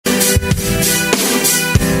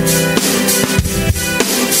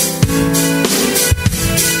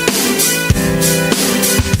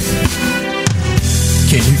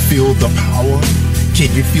feel the power?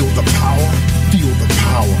 Can you feel the power? Feel the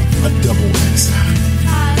power of double XI.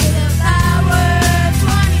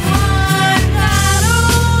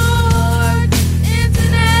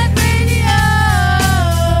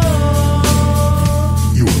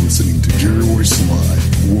 You are listening to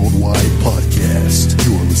G.R.A.C.E. Worldwide Podcast.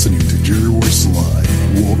 You are listening to G.R.A.C.E.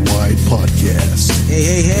 Worldwide Podcast.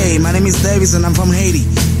 Hey, my name is Davis and I'm from Haiti,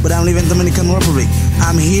 but I'm living in Dominican Republic.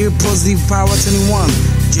 I'm here, Positive Power 21,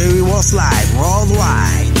 jerryroycelive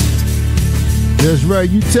worldwide. That's right,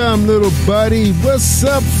 you tell him, little buddy. What's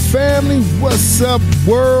up, family? What's up,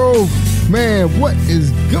 world? Man, what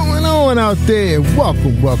is going on out there?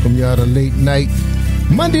 Welcome, y'all, to Late Night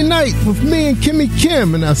Monday Night with me and Kimmie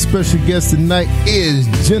Kim, and our special guest tonight is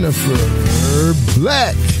Jennifer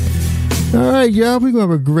Black. All right, y'all, we're going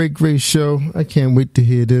to have a great show. I can't wait to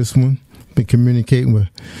hear this one. Been communicating with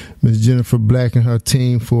Miss Jennifer Black and her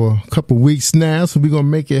team for a couple weeks now, so we're going to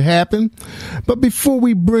make it happen. But before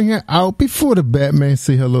we bring her out, before the Batman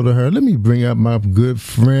say hello to her, let me bring out my good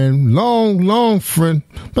friend, long friend,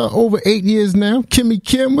 about over 8 years now, Kimmie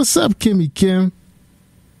Kim. What's up, Kimmie Kim?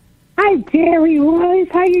 Hi, Jerry Royce.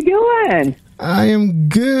 How you doing? I am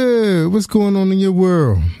good. What's going on in your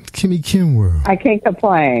world? Kimmie Kim world. I can't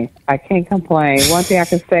complain. One thing I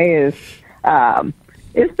can say is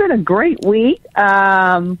it's been a great week.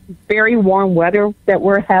 Very warm weather that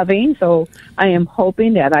we're having. So I am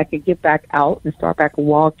hoping that I could get back out and start back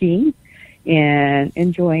walking and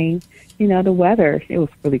enjoying, the weather. It was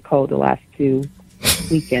really cold the last 2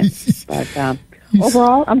 weekends. But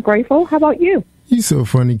overall, I'm grateful. How about you? You so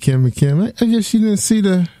funny, Kimmie Kim. I guess you didn't see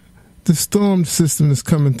the storm system that's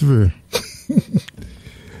coming through.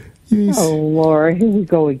 Oh, Lord, here we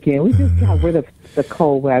go again. We just got rid of the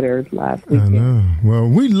cold weather last weekend. I know. Well,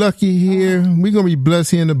 we lucky here. We're going to be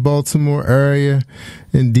blessed here in the Baltimore area.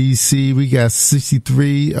 In D.C., we got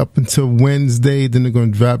 63 up until Wednesday. Then they're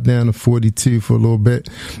going to drop down to 42 for a little bit.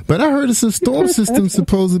 But I heard it's a storm system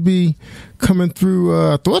supposed to be coming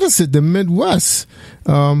through, I thought it said the Midwest.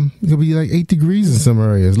 It'll be like 8 degrees in some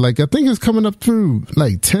areas. Like, I think it's coming up through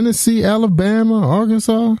like Tennessee, Alabama,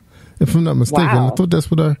 Arkansas, if I'm not mistaken. Wow. I thought that's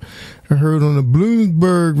what I heard on the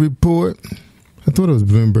Bloomberg report. I thought it was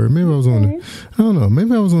Bloomberg. Maybe I was I don't know.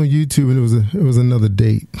 Maybe I was on YouTube and it was another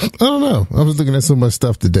date. I don't know. I was looking at so much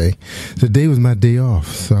stuff today. Today was my day off,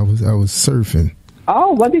 so I was surfing.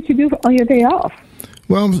 Oh, what did you do on your day off?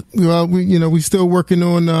 Well, we still working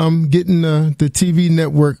on getting the TV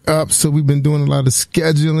network up. So we've been doing a lot of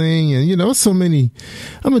scheduling and so many.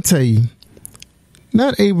 I'm gonna tell you,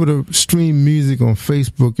 not able to stream music on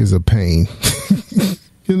Facebook is a pain.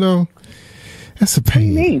 That's a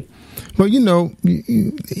pain. What do you mean? Well,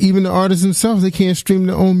 even the artists themselves, they can't stream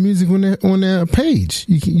their own music on their page.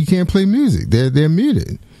 You can't play music. They're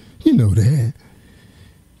muted. You know that.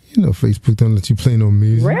 Facebook don't let you play no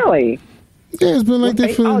music. Really? Yeah, it's been like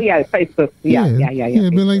that for... Oh, yeah, Facebook. Yeah. It's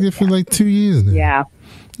been like that for like 2 years now. Yeah.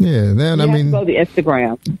 Yeah, that, you have to go to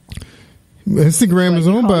Instagram. Instagram is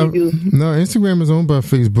owned by... No, Instagram is owned by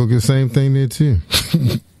Facebook. The same thing there, too.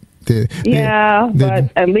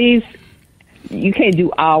 But at least... You can't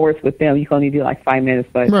do hours with them. You can only do like 5 minutes.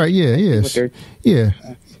 But right,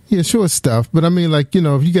 short stuff. But I mean, like,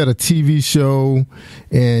 if you got a TV show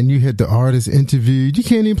and you had the artist interviewed, you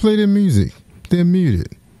can't even play their music. They're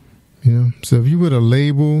muted. So if you with a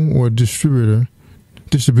label or a distribution,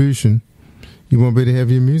 you won't be able to have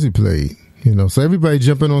your music played. So everybody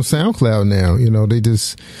jumping on SoundCloud now. They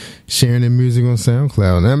just sharing their music on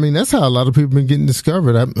SoundCloud. And I mean, that's how a lot of people been getting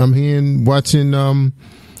discovered. I'm watching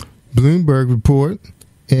Bloomberg report,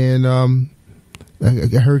 and I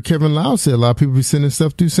heard Kevin Lau say a lot of people be sending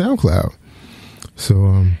stuff through SoundCloud.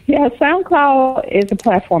 So SoundCloud is a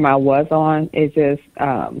platform I was on. It just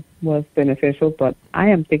was beneficial, but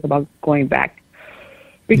I am thinking about going back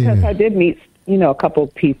because I did meet a couple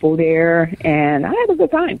of people there, and I had a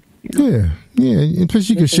good time. Yeah. And plus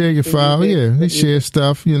you can share your file. Yeah, they share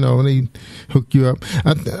stuff, and they hook you up.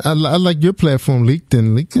 I like your platform,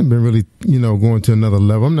 LinkedIn. LinkedIn been really, going to another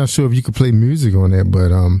level. I'm not sure if you could play music on that,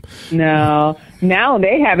 but no. Now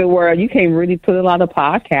they have it where you can really put a lot of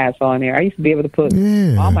podcasts on there. I used to be able to put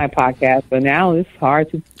all my podcasts, but now it's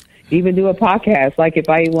hard to even do a podcast. Like if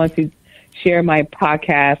I want to share my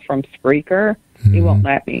podcast from Spreaker, it won't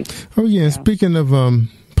let me. Oh yeah, speaking of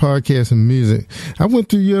podcasts and music, I went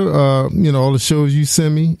through your all the shows you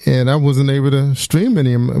sent me, and I wasn't able to stream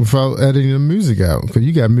any of them without editing the music out, because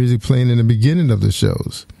you got music playing in the beginning of the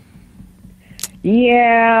shows.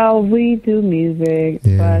 Yeah, we do music,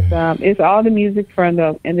 but it's all the music from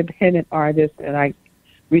the independent artists that I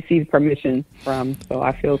received permission from, so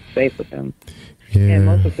I feel safe with them. Yeah. And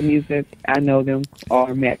most of the music, I know them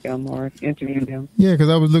or met them or interviewed them. Yeah, because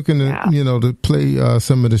I was looking to, to play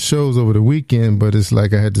some of the shows over the weekend, but it's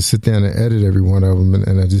like I had to sit down and edit every one of them,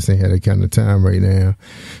 and I just ain't had that kind of time right now.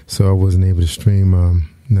 So I wasn't able to stream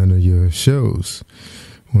none of your shows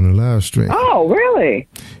on the live stream. Oh, really?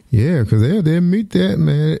 Yeah, because they'll meet that,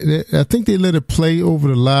 man. I think they let it play over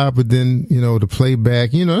the live, but then, the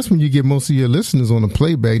playback, that's when you get most of your listeners on the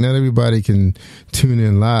playback. Not everybody can tune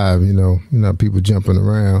in live, people jumping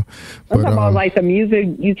around. I'm talking about like the music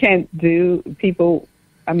you can't do.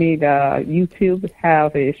 YouTube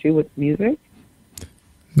have an issue with music.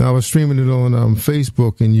 No, I was streaming it on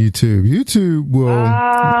Facebook and YouTube. YouTube will,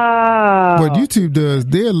 what YouTube does,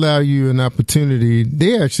 they allow you an opportunity.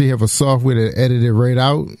 They actually have a software that edit it right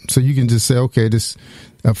out. So you can just say, okay,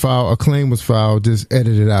 a claim was filed, just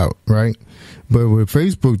edit it out, right? But with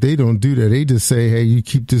Facebook, they don't do that. They just say, hey, you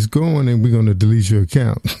keep this going and we're going to delete your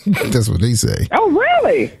account. That's what they say. Oh,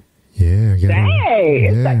 really? Yeah. Dang,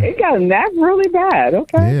 it got that really bad.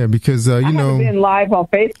 Okay. Yeah, because, I haven't been live on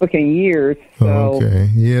Facebook in years. So okay.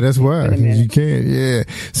 Yeah, that's why. You can't. Yeah.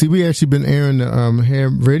 See, we actually been airing the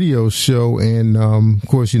ham radio show, and, of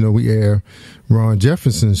course, we air Ron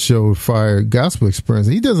Jefferson's show, Fire Gospel Experience.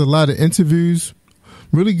 He does a lot of interviews,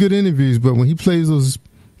 really good interviews, but when he plays those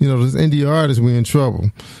those indie artists, we're in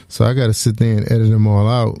trouble. So I got to sit there and edit them all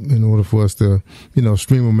out in order for us to,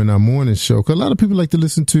 stream them in our morning show. Because a lot of people like to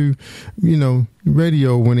listen to,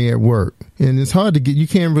 radio when they're at work. And it's hard to get, you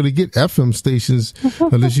can't really get FM stations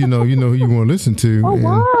unless you know who you want to listen to. Oh,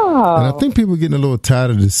 wow. And I think people are getting a little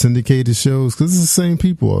tired of the syndicated shows because it's the same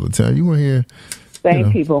people all the time. You want to hear...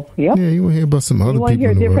 Same people, yep. Yeah, you want to hear about some other people. You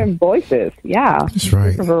want to hear different voices, yeah. That's right.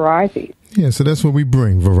 Different variety. Yeah, so that's what we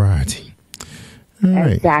bring, variety. All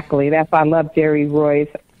right. Exactly. That's why I love Jerry Royce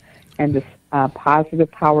and the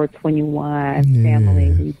Positive Power 21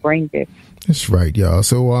 family. We bring it. That's right, y'all.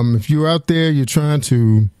 So if you're out there, you're trying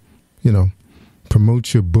to,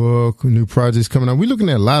 promote your book, new projects coming out. We're looking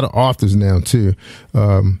at a lot of authors now, too,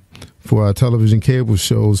 for our television cable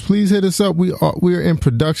shows. Please hit us up. We're in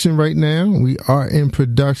production right now. We are in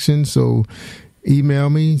production, so... email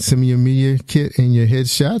me, send me your media kit and your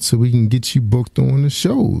headshot so we can get you booked on the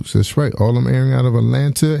shows. That's right. All I'm airing out of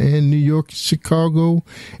Atlanta and New York, Chicago,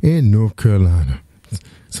 and North Carolina.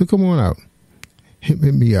 So come on out. Hit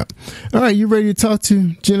me up. All right. You ready to talk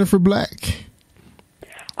to Jennifer Black?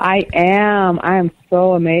 I am. I am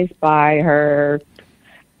so amazed by her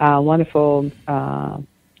wonderful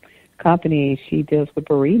company. She deals with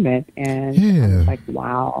bereavement, and I was like,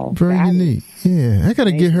 wow, very unique. Yeah, I got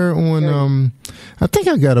to get her on. I think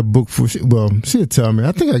I got a book for. She'll tell me.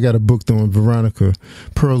 I think I got a book on Veronica,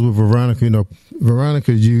 Pearls with Veronica.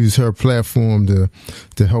 Veronica used her platform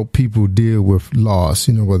to help people deal with loss.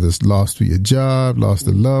 Whether it's loss to your job, lost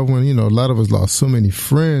a loved one. A lot of us lost so many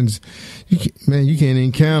friends. You can't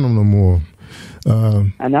even count them no more.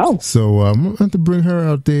 I know. So I'm going to have to bring her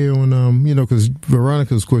out there on, because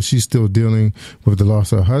Veronica, of course, she's still dealing with the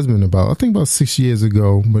loss of her husband about 6 years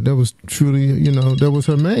ago. But that was truly, that was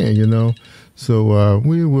her man, So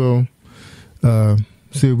we will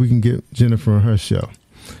see if we can get Jennifer on her show.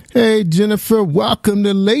 Hey, Jennifer, welcome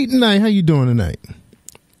to Late Night. How you doing tonight?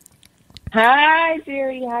 Hi,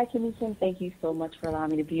 Jerry. Hi, Kimmie. Thank you so much for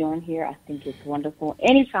allowing me to be on here. I think it's wonderful.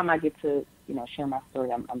 Anytime I get to, share my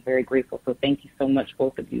story, I'm very grateful. So thank you so much,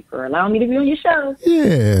 both of you, for allowing me to be on your show.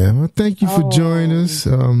 Yeah. Well, thank you for joining us.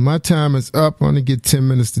 My time is up. I only get 10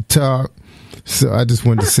 minutes to talk. So I just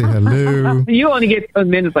wanted to say hello. You only get 10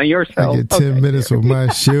 minutes on your show. I get 10 minutes on my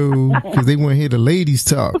show because they want to hear the ladies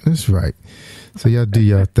talk. That's right. So y'all do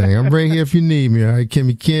y'all thing. I'm right here if you need me. All right,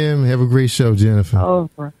 Kimmie Kim. Have a great show, Jennifer. Oh,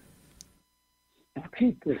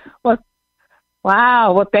 okay, good.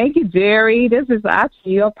 Wow. Well, thank you, Jerry. This is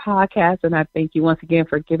actually your podcast, and I thank you once again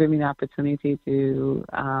for giving me the opportunity to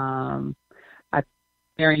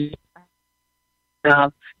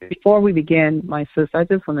before we begin, my sister, I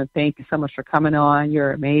just want to thank you so much for coming on.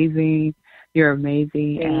 You're amazing. You're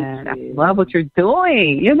amazing, and I love what you're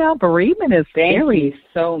doing. Bereavement is scary. Thank you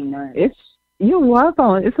so much. You're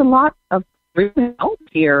welcome. It's a lot of bereavement out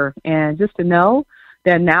here, and just to know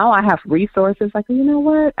that now I have resources. Like, you know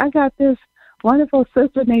what? I got this wonderful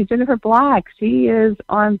sister named Jennifer Black. She is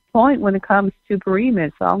on point when it comes to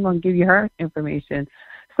bereavement, so I'm going to give you her information.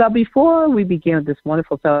 So before we begin this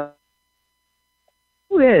wonderful show,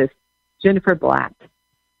 who is Jennifer Black?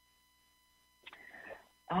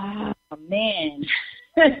 Oh, man.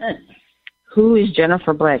 Who is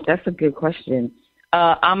Jennifer Black? That's a good question.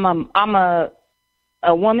 I'm a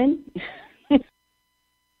woman.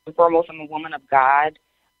 Foremost, I'm a woman of God.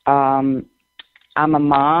 I'm a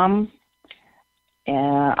mom.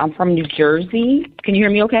 I'm from New Jersey. Can you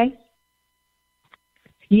hear me okay?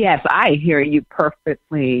 Yes, I hear you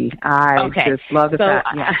perfectly. I just love the fact.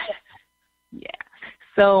 Yeah. Yeah.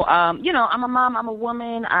 So, I'm a mom. I'm a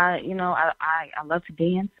woman. I love to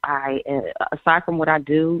dance. Aside from what I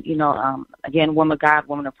do, again, woman of God,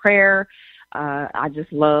 woman of prayer. I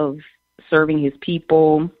just love serving His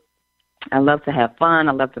people. I love to have fun.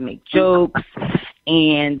 I love to make jokes,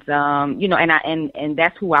 and and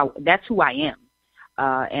that's who I am.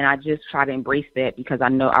 And I just try to embrace that because I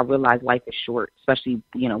realize life is short, especially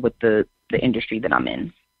with the industry that I'm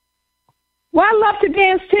in. Well, I love to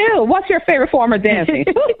dance too. What's your favorite form of dancing?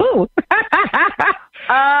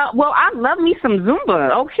 Well, I love me some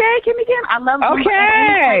Zumba. Okay, Kimmie, again. I love Zumba.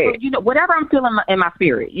 Okay. Whatever I'm feeling in my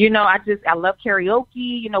spirit. I love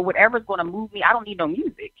karaoke. Whatever's going to move me. I don't need no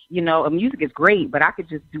music. Music is great, but I could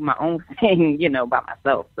just do my own thing, by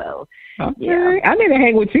myself. So, okay. Yeah. I need to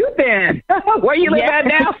hang with you then. Where you live at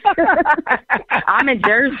now? I'm in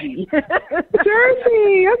Jersey.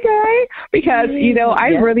 Jersey, okay. Because, I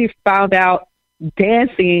really found out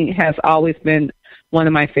dancing has always been one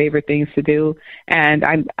of my favorite things to do. And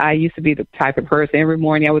I used to be the type of person, every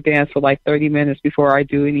morning I would dance for like 30 minutes before I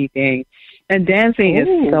do anything. And dancing is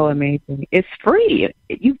so amazing. It's free.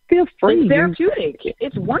 You feel free. It's therapeutic.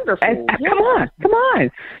 It's wonderful. Come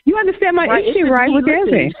on. You understand my issue, right, with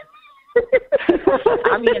dancing?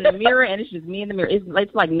 I'm in the mirror, and it's just me in the mirror. It's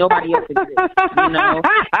like nobody else exists.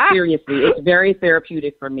 Seriously, it's very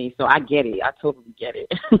therapeutic for me. So I get it. I totally get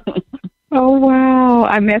it. Oh, wow.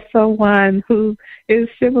 I met someone who is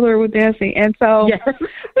similar with dancing. And so yes.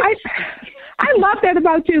 I love that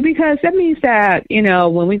about you because that means that,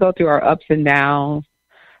 when we go through our ups and downs,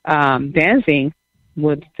 dancing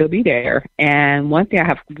would still be there. And one thing I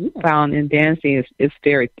have found in dancing is it's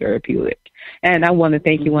very therapeutic. And I want to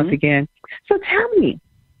thank you once again. So tell me,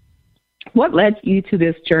 what led you to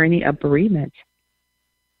this journey of bereavement?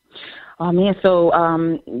 Oh, man. So,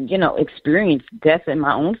 experienced death in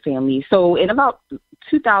my own family. So in about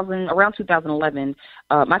around 2011,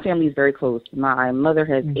 my family is very close. My mother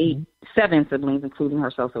has 7 siblings, including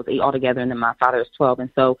herself, so it's 8 altogether, and then my father is 12. And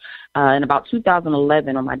so in about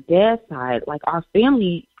 2011, on my dad's side, like our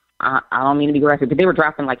family, I don't mean to be graphic, but they were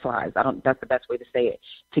dropping like flies. That's the best way to say it,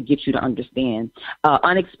 to get you to understand.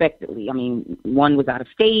 Unexpectedly. I mean, one was out of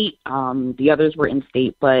state, the others were in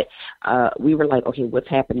state, but we were like, okay, what's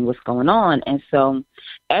happening? What's going on? And so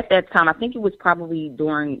at that time, I think it was probably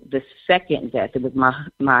during the second death. It was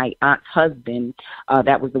my aunt's husband.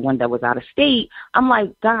 That was the one that was out of state. I'm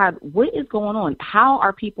like, God, what is going on? How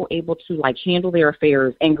are people able to handle their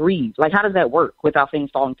affairs and grieve? How does that work without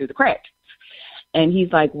things falling through the cracks? And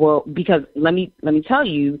he's like, well, because let me tell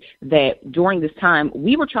you that during this time,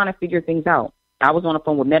 we were trying to figure things out. I was on the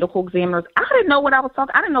phone with medical examiners. I didn't know what I was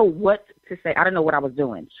talking. I didn't know what to say. I didn't know what I was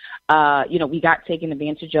doing. We got taken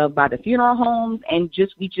advantage of by the funeral homes, and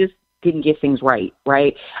we just didn't get things right.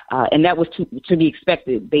 And that was to be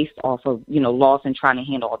expected based off of, loss and trying to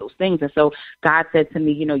handle all those things. And so God said to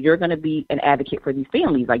me, you're going to be an advocate for these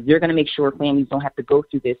families. You're going to make sure families don't have to go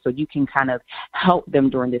through this so you can kind of help them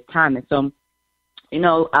during this time. And so,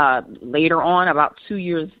 later on, about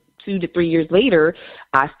 2 to 3 years later,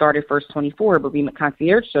 I started First 24, Bereavement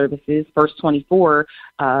Concierge Services. First 24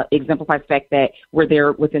 exemplifies the fact that we're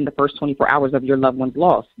there within the first 24 hours of your loved one's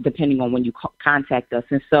loss, depending on when you contact us.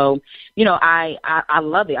 And so, I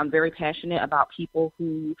love it. I'm very passionate about people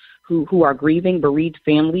who are grieving, bereaved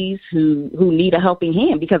families who need a helping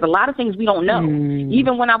hand, because a lot of things we don't know.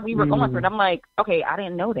 Even when we were going through it, I'm like, okay, I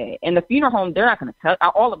didn't know that. And the funeral home, they're not going to tell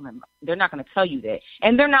all of them. They're not going to tell you that.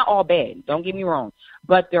 And they're not all bad. Don't get me wrong.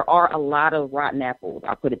 But there are a lot of rotten apples,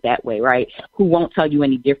 I'll put it that way, right, who won't tell you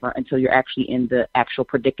any different until you're actually in the actual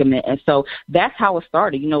predicament. And so that's how it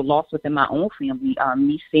started, loss within my own family,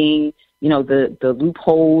 me seeing, the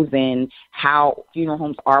loopholes and how funeral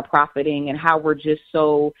homes are profiting and how we're just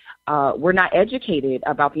so we're not educated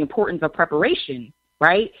about the importance of preparation,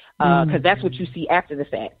 right, because that's what you see after the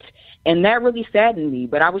fact. And that really saddened me.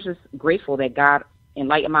 But I was just grateful that God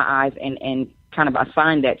enlightened my eyes and kind of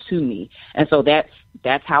assigned that to me. And so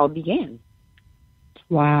that's how it began.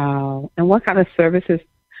 Wow. And what kind of services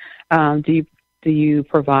do you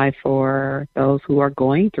provide for those who are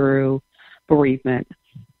going through bereavement?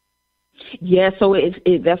 Yeah, so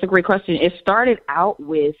that's a great question. It started out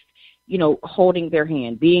with, holding their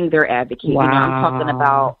hand, being their advocate. Wow. I'm talking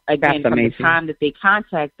about, again, from amazing. the time that they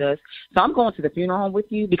contact us. So I'm going to the funeral home with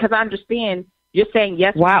you because I understand you're saying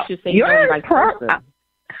yes, wow. You should say no, vice versa.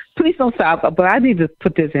 Please don't stop, but I need to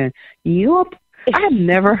put this in. I have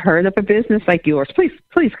never heard of a business like yours.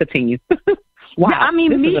 Please continue. Wow. Yeah, I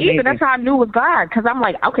mean, me either. That's how I knew it was God, because I'm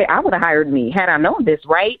like, okay, I would have hired me had I known this,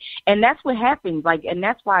 right? And that's what happens. Like, and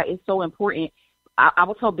that's why it's so important. I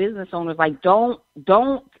will tell business owners, like, don't.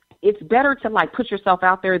 It's better to, like, put yourself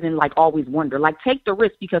out there than, like, always wonder. Like, take the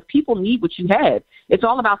risk, because people need what you have. It's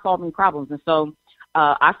all about solving problems. And so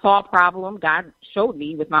I saw a problem God showed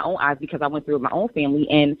me with my own eyes, because I went through it with my own family,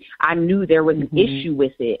 and I knew there was an issue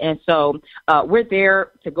with it. And so we're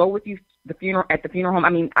there to go with you at the funeral home.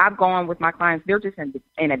 I mean, I've gone with my clients. They're just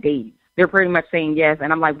in a daze. They're pretty much saying yes,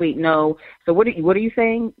 and I'm like, wait, no. So what are you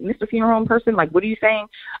saying, Mr. Funeral Home person? Like, what are you saying?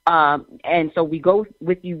 And so we go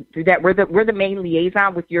with you through that. We're the main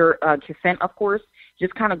liaison with your consent, of course.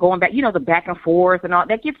 Just kind of going back, the back and forth and all.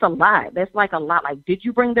 That gets a lot. That's like a lot. Like, did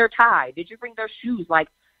you bring their tie? Did you bring their shoes? Like,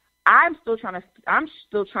 I'm still trying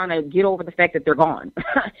to get over the fact that they're gone.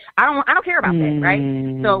 I don't care about that,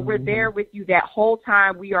 right? So we're there with you that whole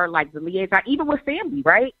time. We are like the liaison, even with family,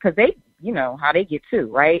 right? Because they, how they get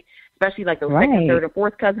too, right? Especially like those second, third, and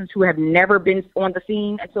fourth cousins who have never been on the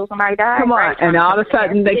scene until somebody dies. Come on, right? And all of a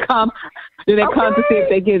sudden they come. Do they come to see if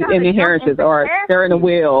they get an inheritance or they're in a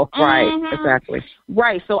will? Right, exactly.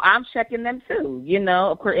 Right, so I'm checking them too,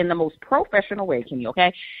 of course, in the most professional way, Kimmie,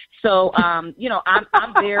 okay? So, I'm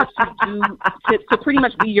there to pretty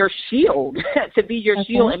much be your shield,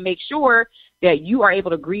 and make sure that you are able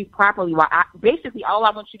to grieve properly. While basically all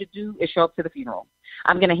I want you to do is show up to the funeral.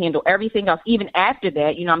 I'm going to handle everything else. Even after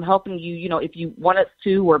that, I'm helping you, if you want us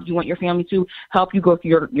to, or if you want your family to, help you go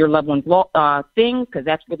through your loved one's things, because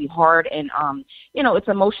that's really hard. And, it's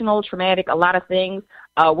emotional, traumatic, a lot of things.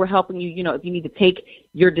 We're helping you, if you need to take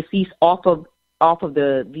your deceased off of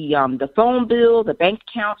the phone bill, the bank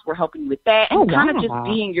accounts, we're helping you with that. And kind of just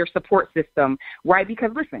being your support system, right?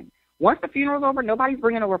 Because listen, once the funeral's over, nobody's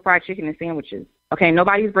bringing over fried chicken and sandwiches. Okay,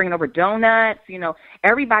 nobody's bringing over donuts.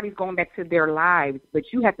 Everybody's going back to their lives, but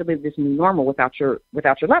you have to live this new normal without your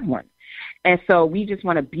loved one. And so we just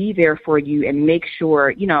want to be there for you and make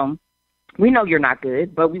sure, we know you're not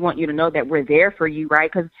good, but we want you to know that we're there for you,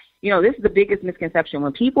 right? Because this is the biggest misconception.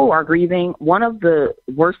 When people are grieving, one of the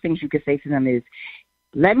worst things you could say to them is,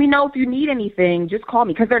 let me know if you need anything. Just call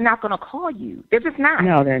me, because they're not going to call you. They're just not.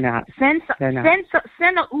 No, they're not. Send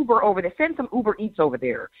an Uber over there. Send some Uber Eats over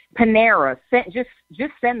there. Panera. Just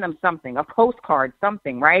send them something, a postcard,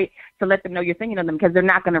 something, right, to let them know you're thinking of them, because they're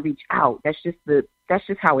not going to reach out. That's just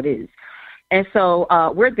how it is. And so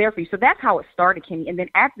we're there for you. So that's how it started, Kimmie. And then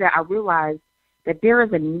after that, I realized that there is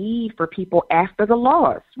a need for people after the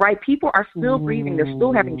loss, right? People are still grieving. They're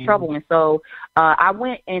still having trouble. And so I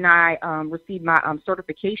went and I received my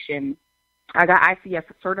certification. I got ICF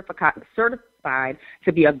certified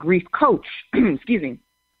to be a grief coach, excuse me,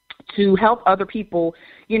 to help other people,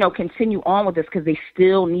 continue on with this, because they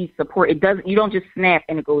still need support. You don't just snap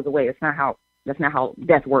and it goes away. That's not how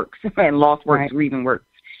death works and loss works, right. Grieving works.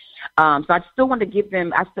 So I still want to give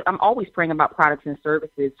them, I'm always praying about products and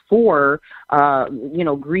services for,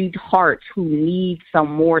 grieved hearts who need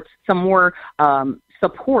some more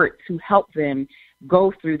support to help them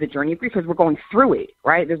go through the journey of grief, because we're going through it,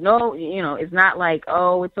 right? There's no, it's not like,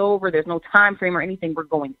 oh, it's over. There's no time frame or anything. We're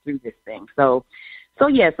going through this thing. So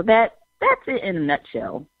that's it in a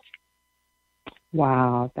nutshell.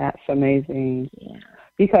 Wow, that's amazing. Yeah.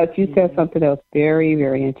 Because you said something that was very,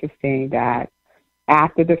 very interesting, that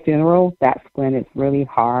after the funeral, that's when it's really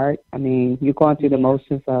hard. I mean, you're going through the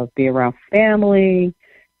motions of being around family,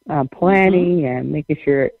 planning, and making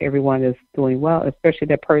sure everyone is doing well, especially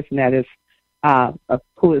the person that is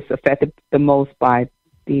who is affected the most by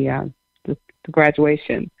the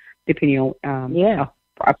graduation, depending on,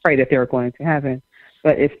 I pray that they're going to heaven.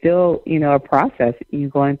 But it's still, a process. You're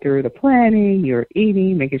going through the planning, you're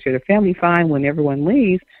eating, making sure the family's fine. When everyone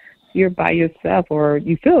leaves, you're by yourself, or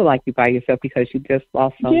you feel like you're by yourself because you just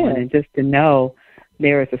lost someone. And just to know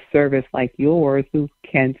there is a service like yours who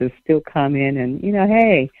can just still come in and,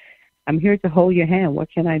 hey, I'm here to hold your hand. What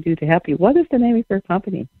can I do to help you? What is the name of your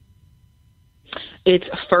company? It's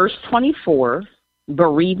First 24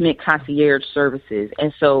 Bereavement Concierge Services.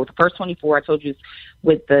 And so the First 24, I told you,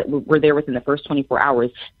 we're there within the first 24 hours.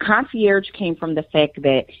 Concierge came from the fact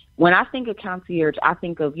that when I think of concierge, I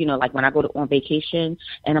think of, like when I go on vacation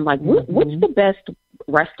and I'm like, what's the best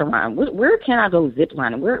restaurant? Where can I go zip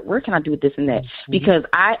lining? Where can I do this and that? Because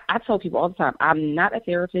I tell people all the time, I'm not a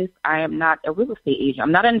therapist. I am not a real estate agent.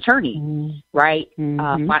 I'm not an attorney, right?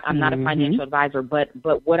 I'm not a financial advisor. But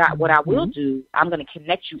what I will do, I'm going to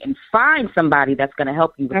connect you and find somebody that's going to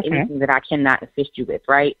help you with anything that I cannot assist you with,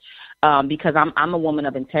 right? because I'm a woman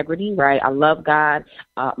of integrity, right? I love God.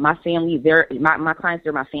 My family, my clients,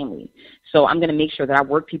 they're my family. So I'm going to make sure that I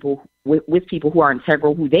work with people who are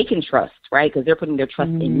integral, who they can trust, right? Because they're putting their trust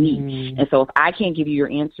in me. And so if I can't give you your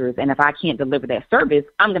answers, and if I can't deliver that service,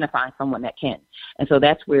 I'm going to find someone that can. And so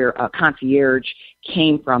that's where Concierge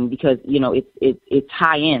came from, because it's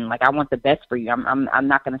high end. Like, I want the best for you. I'm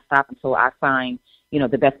not going to stop until I find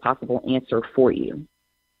the best possible answer for you.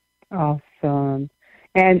 Awesome.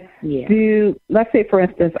 And let's say, for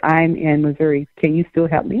instance, I'm in Missouri. Can you still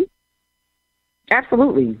help me?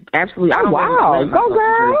 Absolutely. Oh, wow. Go,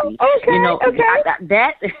 girl. Okay.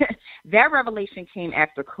 That revelation came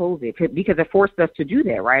after COVID, because it forced us to do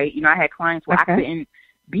that, right? I had clients where I couldn't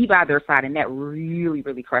be by their side, and that really,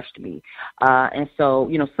 really crushed me. And so,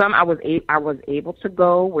 some I was able to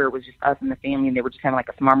go where it was just us and the family, and they were just kind of like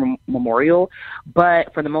a small memorial.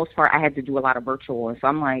 But for the most part, I had to do a lot of virtual. And so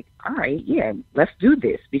I'm like, all right, yeah, let's do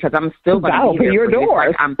this, because I'm still going to be there your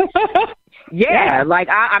doors. Like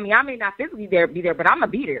I may not physically be there, but I'm gonna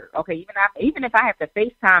be there. Okay, even if I have to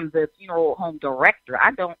FaceTime the funeral home director,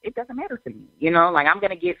 it doesn't matter to me. Like, I'm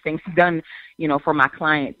gonna get things done, for my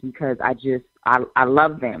clients, because I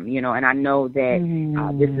love them, and I know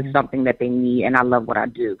that this is something that they need, and I love what I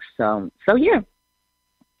do. So yeah.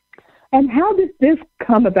 And how did this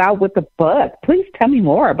come about with the book? Please tell me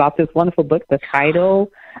more about this wonderful book, the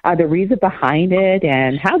title, the reason behind it,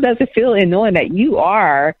 and how does it feel in knowing that you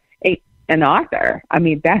are an author? I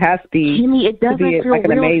mean, that has to be, Kimmie, it doesn't feel like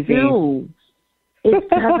an real amazing. Too. It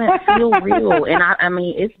doesn't feel real. And I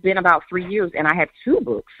mean, it's been about 3 years, and I have 2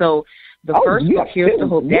 books. So the first book, Here's to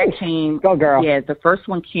Hope, that came. Go, girl. Yeah, the first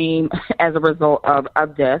one came as a result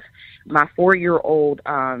of death. My 4-year-old,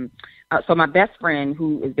 so my best friend,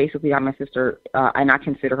 who is basically my sister, and I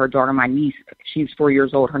consider her daughter my niece. She's 4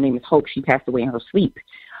 years old. Her name is Hope. She passed away in her sleep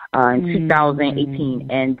in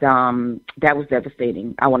 2018, and that was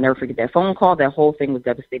devastating. I will never forget that phone call. That whole thing was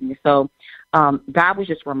devastating. So God was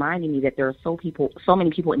just reminding me that there are so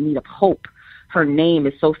many people in need of hope. Her name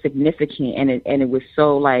is so significant, and it was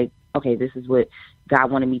so like, okay, this is what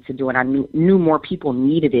God wanted me to do, and I knew more people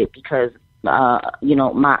needed it, because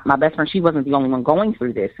my best friend, she wasn't the only one going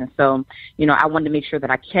through this, and so I wanted to make sure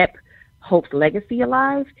that I kept Hope's legacy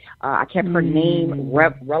alive. I kept her name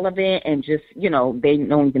relevant, and just they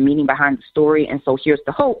knowing the meaning behind the story. And so Here's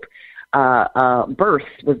to Hope was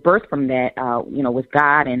birthed from that, with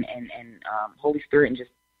God and Holy Spirit, and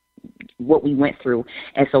just what we went through.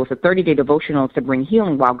 And so it's a 30-day devotional to bring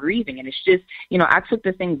healing while grieving. And it's just, I took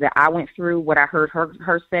the things that I went through, what I heard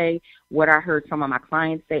her say, what I heard some of my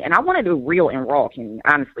clients say, and I wanted to be real and raw, Kimmie,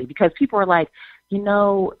 honestly, because people are like,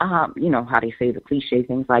 how they say the cliche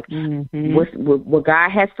things like, what God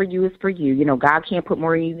has for you is for you. God can't put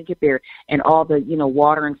more in you than get there, and all the,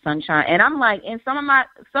 water and sunshine. And I'm like, in some of my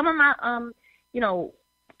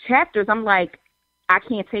chapters, I'm like, I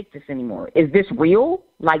can't take this anymore. Is this real?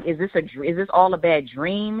 Like, is this all a bad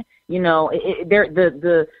dream?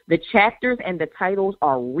 The chapters and the titles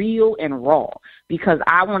are real and raw, because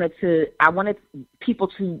I wanted people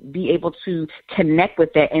to be able to connect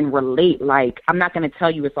with that and relate. Like, I'm not going to tell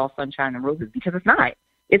you it's all sunshine and roses, because it's not.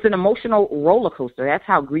 It's an emotional roller coaster. That's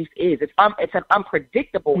how grief is. It's an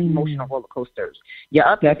unpredictable emotional roller coaster. You're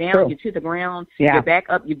up, you're down, you're to the ground, you're back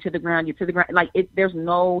up, you're to the ground, you're to the ground. Like, there's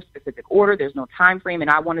no specific order, there's no time frame, and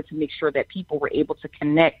I wanted to make sure that people were able to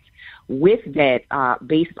connect with that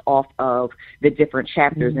based off of the different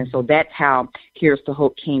chapters. And so that's how Here's to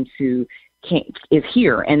Hope is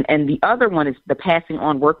here. And the other one is the Passing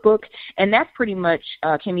On workbook. And that's pretty much,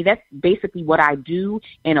 Kimmie, that's basically what I do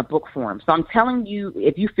in a book form. So I'm telling you,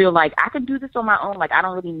 if you feel like I could do this on my own, like I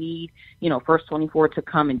don't really need, First 24 to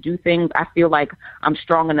come and do things. I feel like I'm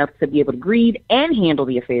strong enough to be able to grieve and handle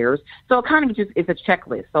the affairs. So it kind of just is a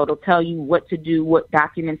checklist. So it'll tell you what to do, what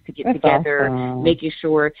documents to get together, making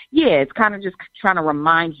sure. Yeah, it's kind of just trying to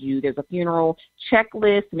remind you there's a funeral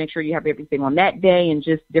checklist to make sure you have everything on that day, and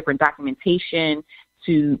just different documentation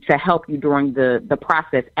to help you during the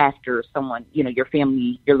process after someone, your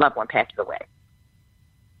family, your loved one passes away.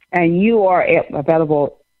 And you are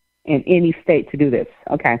available in any state to do this.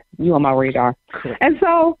 Okay. You on my radar. Cool. And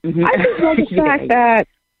so I just love the fact that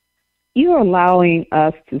you're allowing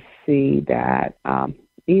us to see that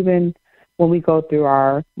even when we go through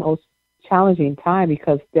our most challenging time,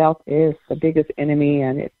 because death is the biggest enemy,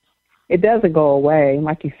 and it doesn't go away.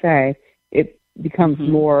 Like you say, it becomes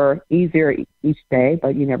more easier each day,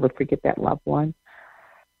 but you never forget that loved one.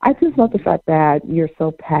 I just love the fact that you're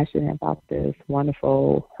so passionate about this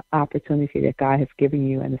wonderful opportunity that God has given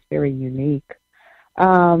you, and it's very unique.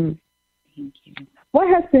 Thank you. What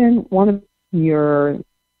has been one of your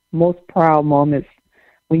most proud moments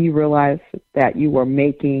when you realized that you were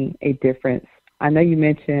making a difference? I know you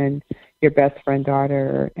mentioned your best friend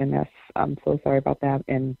daughter, and I'm so sorry about that.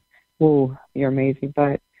 And you're amazing,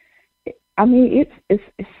 but I mean, it's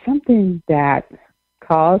something that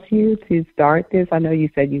caused you to start this. I know you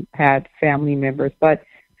said you had family members, but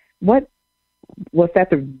what was that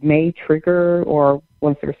the main trigger, or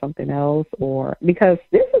was there something else? Or because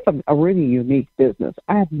this is a really unique business.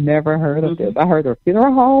 I have never heard of this. I heard of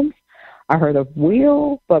funeral homes, I heard of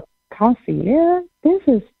wheel, but concierge, this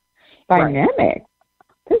is dynamic. Right.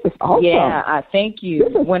 This is awesome. Yeah, thank you.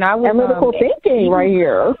 This is when I was analytical thinking right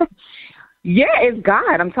here. Yeah, it's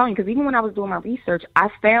God. I'm telling you, because even when I was doing my research, I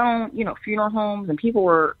found, funeral homes, and people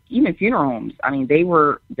were, even funeral homes, I mean, they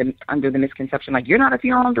were under the misconception, like, you're not a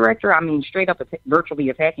funeral home director? I mean, straight up virtually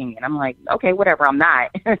attacking me. And I'm like, okay, whatever, I'm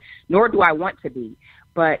not, nor do I want to be.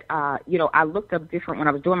 But, I looked up different, when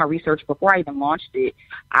I was doing my research before I even launched it,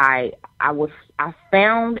 I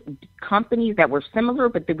found companies that were similar,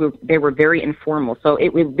 but they were very informal. So it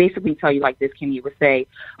would basically tell you like this, Kimmie. It would say,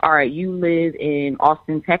 all right, you live in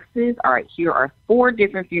Austin, Texas. All right, here are 4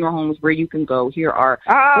 different funeral homes where you can go. Here are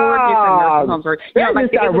 4 different nursing homes. Or, like,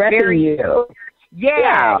 it was very, you.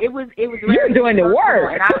 Yeah, it was. You're doing the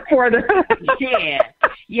work for the.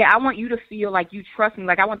 Yeah. I want you to feel like you trust me.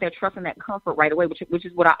 Like, I want that trust and that comfort right away, which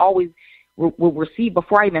is what I always will receive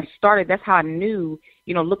before I even started. That's how I knew.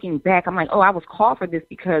 Looking back, I'm like, oh, I was called for this,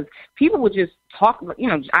 because people would just talk.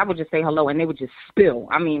 I would just say hello, and they would just spill.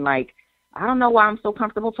 I mean, like, I don't know why I'm so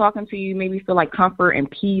comfortable talking to you. Maybe feel like comfort and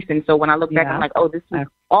peace. And so when I look back, I'm like, oh, this is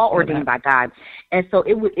all ordained by God. And so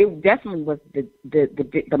it definitely was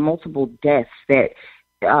the multiple deaths that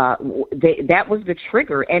was the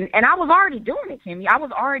trigger. And I was already doing it, Kimmie. I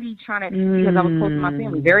was already trying to, because I was close to my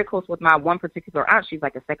family, very close with my one particular aunt. She's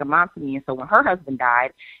like a second mom to me. And so when her husband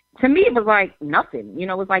died, to me, it was like nothing. It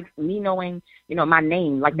was like me knowing, my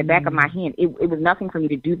name, like the back of my hand. It was nothing for me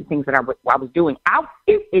to do the things that I was doing.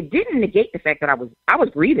 It didn't negate the fact that I was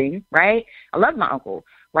grieving, right? I loved my uncle,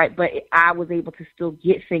 right? But I was able to still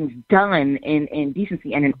get things done in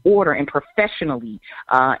decency and in order and professionally,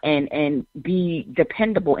 and be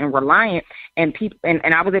dependable and reliant. And people,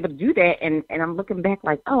 and I was able to do that. And I'm looking back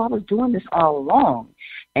like, oh, I was doing this all along.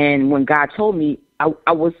 And when God told me,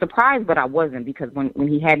 I was surprised, but I wasn't, because when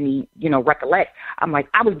he had me, recollect, I'm like,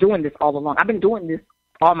 I was doing this all along. I've been doing this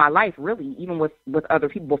all my life, really, even with other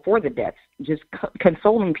people before the deaths, just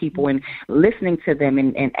consoling people and listening to them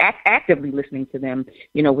and actively listening to them,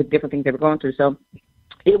 with different things they were going through. So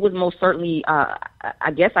it was most certainly,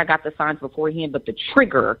 I guess I got the signs beforehand, but the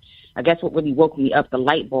trigger, I guess what really woke me up, the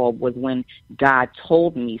light bulb, was when God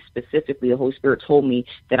told me specifically, the Holy Spirit told me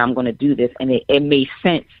that I'm going to do this. And it made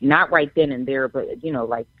sense, not right then and there, but,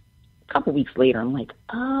 like a couple weeks later, I'm like,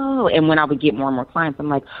 oh, and when I would get more and more clients, I'm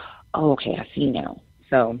like, oh, okay, I see now.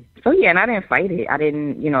 So yeah, and I didn't fight it. I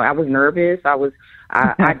didn't, I was nervous.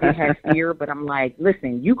 I did have fear, but I'm like,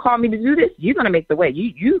 listen, you call me to do this, you're going to make the way.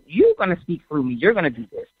 You're going to speak through me. You're going to do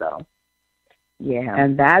this. So, yeah.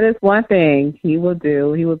 And that is one thing he will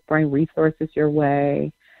do. He will bring resources your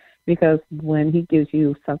way, because when he gives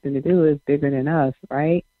you something to do, it's bigger than us,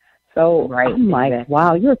 right? So right, I'm like,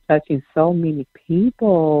 wow, you're touching so many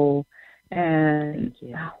people. And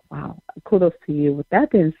wow, kudos to you. With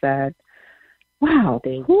that being said, wow,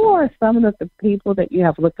 who are some of the people that you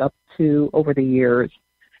have looked up to over the years?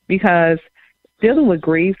 Because dealing with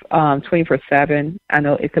grief 24/7, I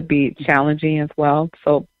know it could be challenging as well.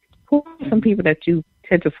 So who are some people that you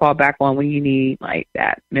tend to fall back on when you need like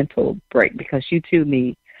that mental break, because you too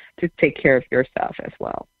need to take care of yourself as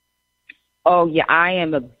well? Oh, yeah, I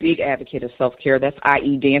am a big advocate of self-care. That's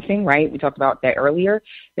i.e. dancing, right? We talked about that earlier.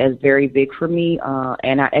 That's very big for me.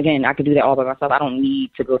 And I could do that all by myself. I don't need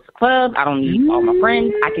to go to the club. I don't need all my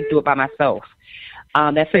friends. I could do it by myself.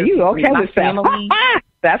 That's so you okay with family?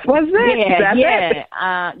 That's what's it.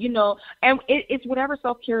 Yeah. And it's whatever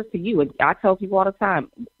self-care is to you. I tell people all the time,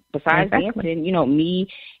 besides dancing, me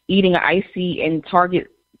eating an icy in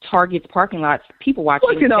Target's parking lots, people watching.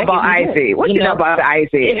 What you know about icy? What you know about the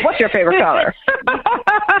icy? What's your favorite color?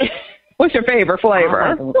 What's your favorite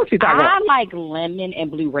flavor? What you talking about? I like lemon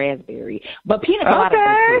and blue raspberry, but peanut colada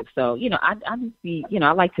is good. So, I just be,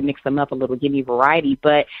 I like to mix them up a little, give me variety.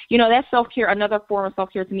 But, that's self-care, another form of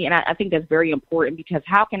self-care to me. And I think that's very important, because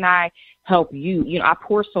how can I help you? I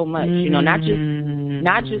pour so much, not just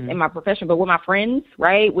in my profession, but with my friends,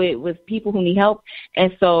 right? With people who need help.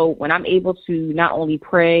 And so when I'm able to not only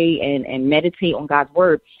pray and meditate on God's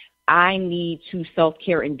word, I need to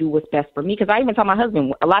self-care and do what's best for me. Because I even tell my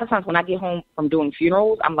husband, a lot of times when I get home from doing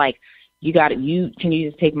funerals, I'm like, can you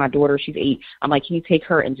just take my daughter? She's 8. I'm like, can you take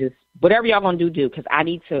her and just, whatever y'all gonna do, because I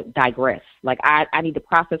need to digress. Like, I need to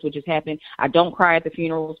process what just happened. I don't cry at the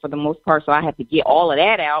funerals for the most part, so I have to get all of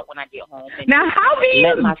that out when I get home. Now, how do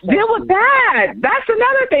you deal with that? That's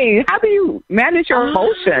another thing. How do you manage your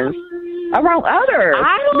emotions around others?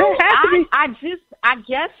 I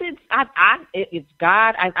guess it's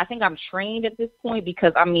God. I think I'm trained at this point,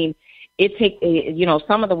 because I mean, it takes,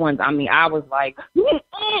 some of the ones, I mean, I was like,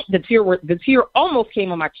 the tear almost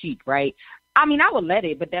came on my cheek, right? I mean, I would let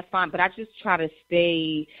it, but that's fine. But I just try to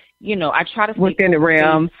stay, I try to stay within the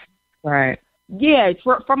realms, right? Yeah,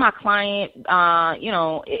 for my client,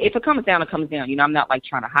 if it comes down, it comes down. I'm not like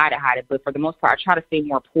trying to hide it, but for the most part, I try to stay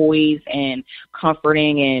more poised and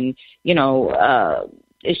comforting, and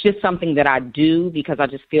it's just something that I do because I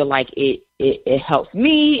just feel like it helps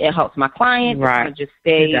me, it helps my client, right? To just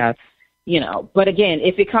stay. But again,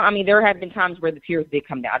 if it comes, I mean, there have been times where the tears did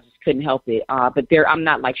come down. I just couldn't help it. But I'm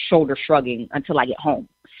not like shoulder shrugging until I get home.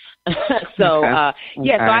 So I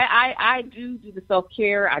do the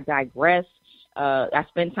self-care. I digress. I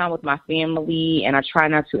spend time with my family, and I try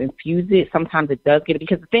not to infuse it. Sometimes it does get it,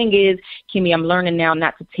 because the thing is, Kimmie, I'm learning now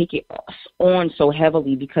not to take it on so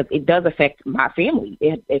heavily, because it does affect my family.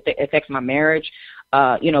 It affects my marriage,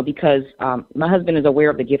 because my husband is aware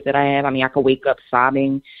of the gift that I have. I mean, I could wake up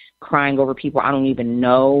sobbing, crying over people I don't even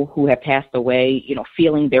know who have passed away,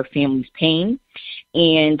 feeling their family's pain.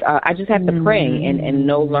 And I just have to pray and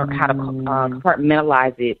learn how to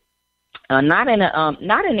compartmentalize it. Not in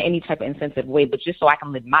any type of insensitive way, but just so I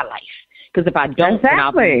can live my life. Because if I don't, then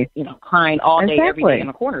I'll be, crying all day, every day in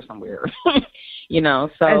a corner somewhere. So yeah,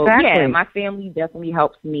 my family definitely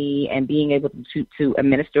helps me, and being able to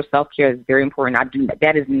administer self-care is very important. I do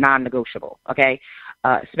that is non-negotiable. Okay,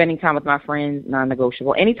 spending time with my friends,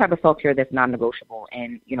 non-negotiable. Any type of self-care, that's non-negotiable.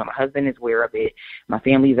 And my husband is aware of it, my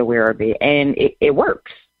family is aware of it, and it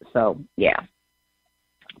works. So yeah.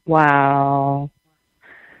 Wow.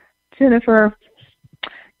 Jennifer,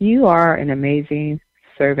 you are an amazing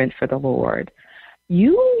servant for the Lord.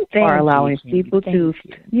 You are allowing people to,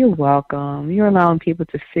 you're welcome. You're allowing people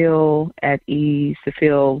to feel at ease,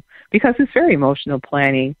 because it's very emotional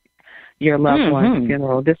planning your loved one's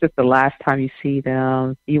funeral. This is the last time you see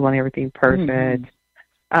them. You want everything perfect.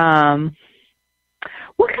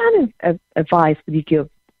 What kind of advice would you give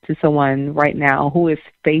to someone right now who is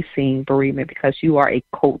facing bereavement, because you are a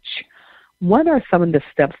coach? What are some of the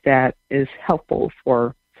steps that is helpful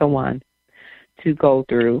for someone to go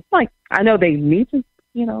through? Like, I know they need to,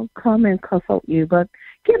 come and consult you, but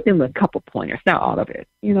give them a couple pointers, not all of it.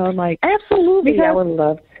 Absolutely, I would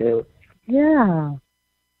love to. Yeah.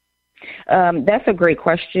 That's a great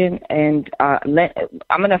question, and I'm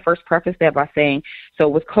going to first preface that by saying, so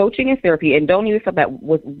with coaching and therapy, and don't even feel that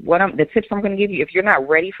with the tips I'm going to give you, if you're not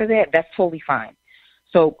ready for that, that's totally fine.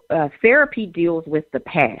 So therapy deals with the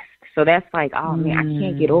past. So that's like, oh man, I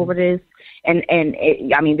can't get over this. And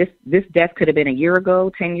this death could have been a year ago,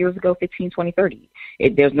 10 years ago, 15, 20, 30.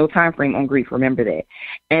 There's no time frame on grief. Remember that.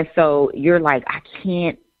 And so you're like,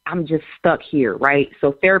 I'm just stuck here, right?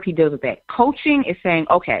 So therapy deals with that. Coaching is saying,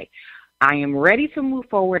 okay, I am ready to move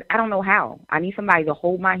forward. I don't know how. I need somebody to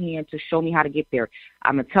hold my hand to show me how to get there.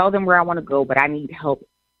 I'm going to tell them where I want to go, but I need help,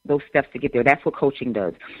 those steps to get there. That's what coaching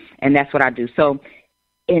does. And that's what I do. So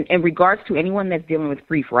in regards to anyone that's dealing with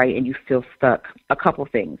grief, right, and you feel stuck, a couple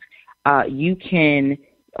things. You can,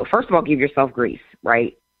 first of all, give yourself grace,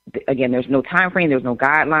 right? Again, there's no time frame, there's no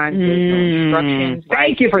guidelines, there's no instructions.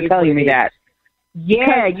 Thank you for telling me that.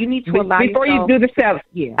 Yeah, you need to allow before yourself. You do the steps.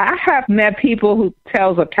 Yeah. I have met people who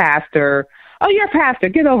tells a pastor, "Oh, you're a pastor,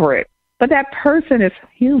 get over it." But that person is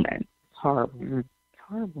human. It's horrible. It's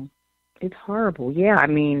horrible. It's horrible. Yeah, I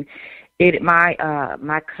mean, my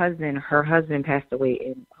cousin, her husband passed away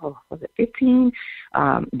in, was it 15?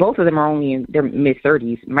 Both of them are only in their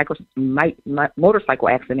mid-30s, motorcycle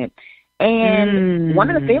accident. And one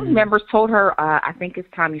of the family members told her, I think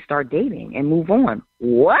it's time you start dating and move on.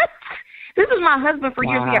 What? This is my husband for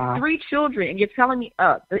years. We have 3 children, and you're telling me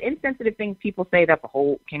the insensitive things people say, that's a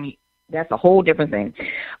whole different thing.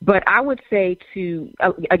 But I would say to,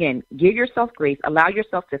 again, give yourself grace. Allow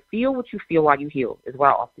yourself to feel what you feel while you heal, is what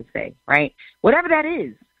I often say, right? Whatever that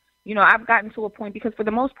is. I've gotten to a point, because for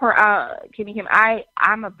the most part, Kimmie, I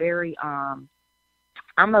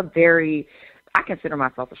consider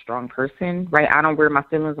myself a strong person, right? I don't wear my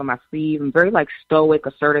feelings on my sleeve. I'm very, stoic,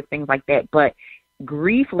 assertive, things like that. But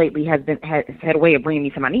grief lately has had a way of bringing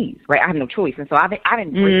me to my knees, right? I have no choice. And so I've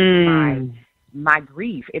embraced my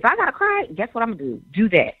grief. If I gotta cry, guess what I'm gonna do? Do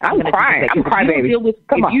that. I'm crying. I'm crying, baby.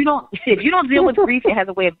 If you don't deal with grief, it has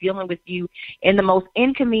a way of dealing with you in the most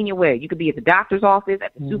inconvenient way. You could be at the doctor's office,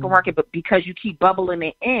 at the supermarket, but because you keep bubbling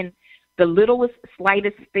it in, the littlest,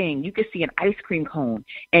 slightest thing, you could see an ice cream cone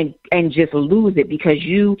and just lose it because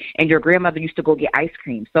you and your grandmother used to go get ice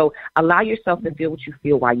cream. So allow yourself to feel what you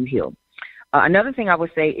feel while you heal. Another thing I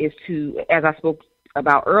would say is to, as I spoke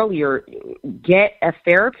about earlier, get a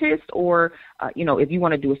therapist or, if you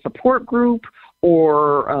want to do a support group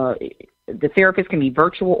or the therapist can be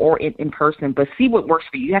virtual or in person, but see what works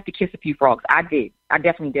for you. You have to kiss a few frogs. I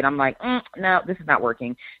definitely did. I'm like, no, this is not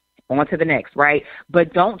working. On to the next, right?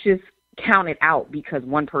 But don't just count it out because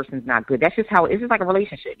one person's not good. That's just how it's just like a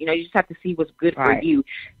relationship. You just have to see what's good for you.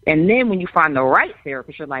 And then when you find the right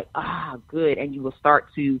therapist, you're like, good. And you will start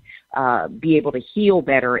to be able to heal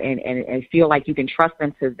better and feel like you can trust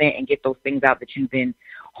them to vent and get those things out that you've been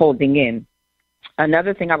holding in.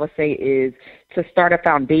 Another thing I would say is to start a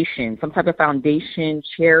foundation, some type of foundation,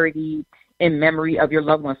 charity in memory of your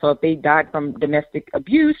loved ones. So if they died from domestic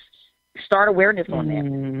abuse, start awareness on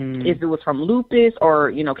that. If it was from lupus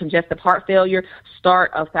or, congestive heart failure,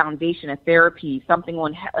 start a foundation, a therapy, something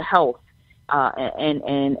on health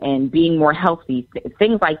and being more healthy.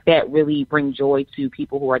 Things like that really bring joy to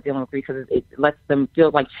people who are dealing with grief because it lets them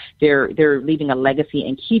feel like they're leaving a legacy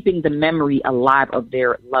and keeping the memory alive of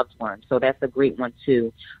their loved ones. So that's a great one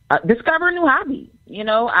too. Discover a new hobby.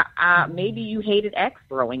 Maybe you hated axe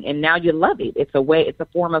throwing and now you love it. It's a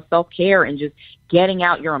form of self-care and just getting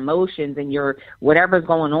out your emotions and your whatever's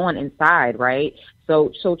going on inside, right?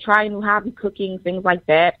 So try a new hobby, cooking, things like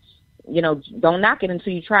that. Don't knock it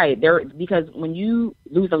until you try it. Because when you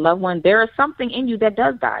lose a loved one, there is something in you that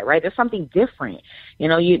does die, right? There's something different.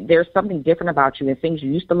 There's something different about you, and things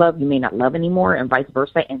you used to love, you may not love anymore, and vice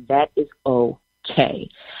versa, and that is okay.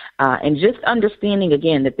 And just understanding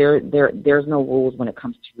again that there's no rules when it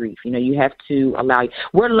comes to grief. You have to allow.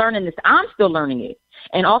 We're learning this. I'm still learning it.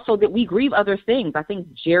 And also that we grieve other things. I think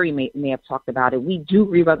Jerry may have talked about it. We do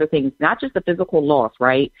grieve other things, not just the physical loss,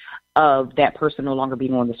 right, of that person no longer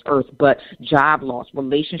being on this earth, but job loss,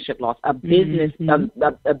 relationship loss, a business,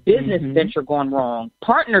 a business venture gone wrong,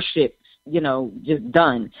 partnership, just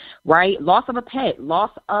done, right? Loss of a pet,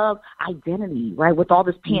 loss of identity, right? With all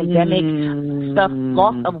this pandemic stuff,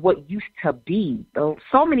 loss of what used to be.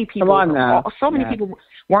 So many people, people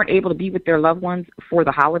weren't able to be with their loved ones for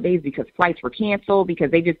the holidays because flights were canceled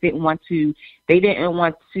because they just didn't want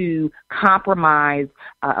to compromise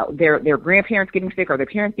their grandparents getting sick or their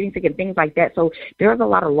parents getting sick and things like that. So there's a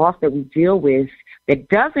lot of loss that we deal with that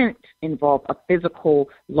doesn't involve a physical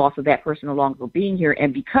loss of that person no longer being here.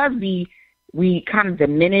 And because we kind of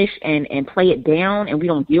diminish and play it down and we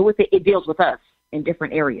don't deal with it, it deals with us in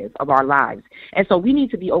different areas of our lives. And so we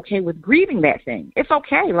need to be okay with grieving that thing. It's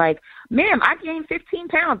okay. Like, ma'am, I gained 15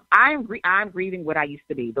 pounds. I'm grieving what I used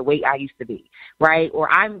to be, the way I used to be, right?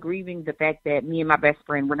 Or I'm grieving the fact that me and my best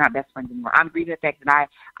friend, we're not best friends anymore. I'm grieving the fact that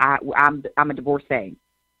I'm a divorcee.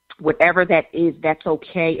 Whatever that is, that's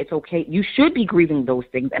okay. It's okay. You should be grieving those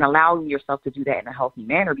things and allowing yourself to do that in a healthy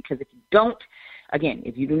manner, because if you don't, again,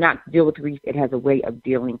 if you do not deal with grief, it has a way of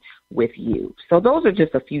dealing with you. So those are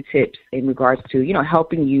just a few tips in regards to,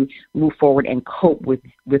 helping you move forward and cope with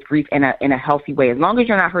grief in a healthy way. As long as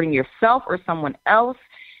you're not hurting yourself or someone else,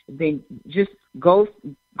 then just go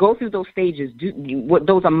through those stages,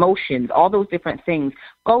 those emotions, all those different things.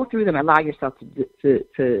 Go through them. Allow yourself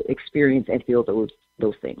to experience and feel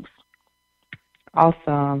those things.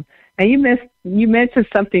 Awesome. And you mentioned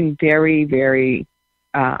something very, very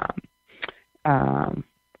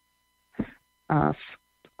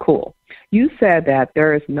cool. You said that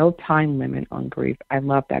there is no time limit on grief. I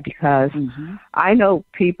love that, because I know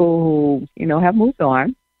people who, have moved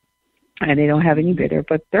on and they don't have any bitter,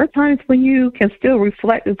 but there are times when you can still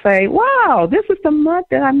reflect and say, wow, this is the month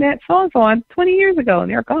that I met so-and-so on 20 years ago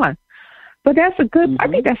and they're gone. But that's I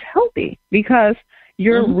think that's healthy, because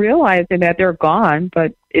you're realizing that they're gone,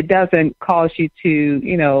 but it doesn't cause you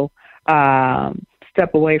to,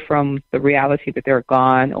 step away from the reality that they're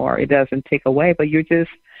gone, or it doesn't take away, but you're just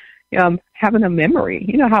having a memory.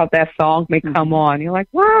 You know how that song may come on. You're like,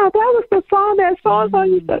 wow, that was the song that so-and-so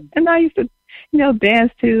used to, and I used to,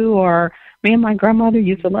 dance to, or me and my grandmother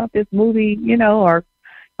used to love this movie, or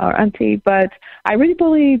auntie. But I really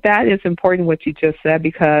believe that is important what you just said,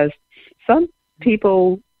 because some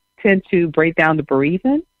people tend to break down the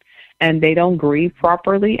bereavement and they don't grieve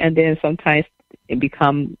properly, and then sometimes it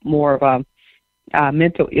becomes more of a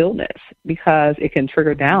mental illness, because it can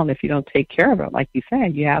trigger down if you don't take care of it. Like you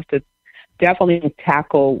said, you have to definitely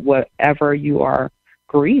tackle whatever you are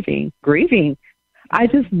grieving. Grieving I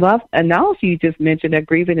just love, and also you just mentioned that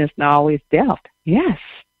grieving is not always death. Yes,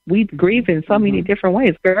 we grieve in so many different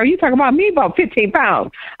ways. Girl, you talking about me about 15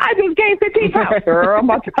 pounds. I just gained 15 pounds, girl.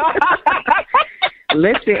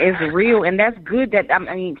 Listen, it's real, and that's good. That I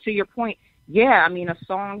mean, to your point, yeah. I mean, a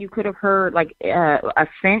song you could have heard, like a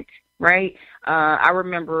scent, right? I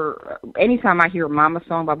remember anytime I hear a Mama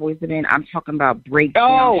song by Boyz II Men, I'm talking about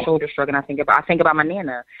breakdown, shoulder shrug, and I think about my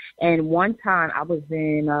Nana. And one time I was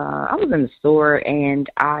in the store, and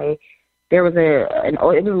there was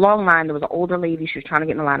it was a long line. There was an older lady. She was trying to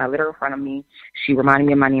get in the line. I let her in front of me. She reminded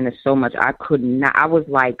me of my Nana so much. I could not. I was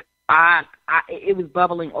like, it was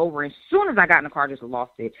bubbling over. As soon as I got in the car, I just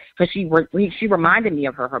lost it, because she reminded me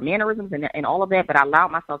of her mannerisms and all of that. But I allowed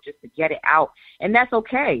myself just to get it out, and that's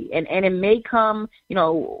okay. And it may come,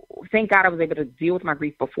 thank God I was able to deal with my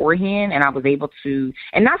grief beforehand, and I was able to.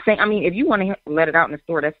 And not saying, I mean, if you want to let it out in the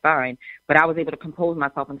store, that's fine. But I was able to compose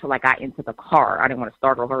myself until I got into the car. I didn't want to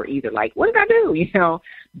startle her either. Like, what did I do?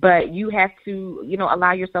 But you have to,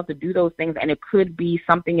 allow yourself to do those things, and it could be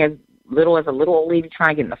something as little as a little old lady trying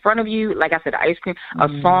to get in the front of you. Like I said, ice cream, a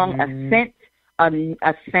song, a scent,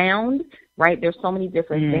 a sound, right? There's so many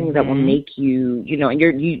different things that will make you, and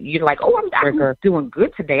you're like, oh, I'm doing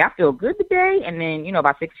good today. I feel good today. And then,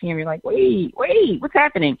 by 6 p.m., you're like, wait, what's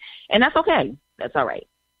happening? And that's okay. That's all right.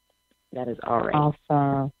 That is all right.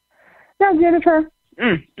 Awesome. Now, Jennifer,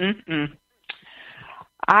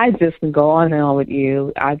 I just can go on and on with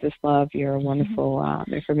you. I just love your wonderful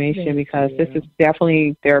information, because this is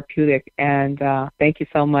definitely therapeutic. And thank you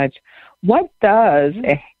so much. What does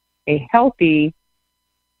a healthy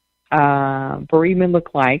bereavement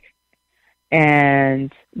look like?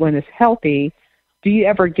 And when it's healthy, do you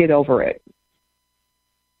ever get over it?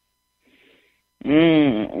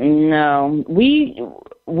 No,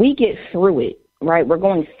 we get through it, right? We're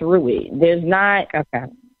going through it. There's not.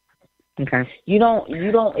 Okay. You don't,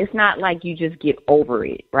 it's not like you just get over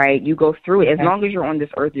it, right? You go through it. As long as you're on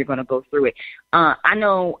this earth, you're going to go through it. I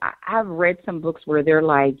know I've read some books where they're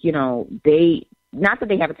like, not that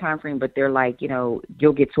they have a time frame, but they're like, you'll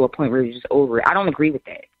get to a point where you're just over it. I don't agree with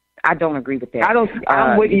that. I'm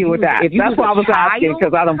with you with that. That's why I was asking,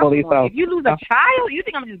 because I don't believe so. If you lose a child, you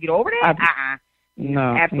think I'm going to just get over that?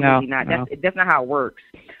 No, absolutely not. No. That's not how it works.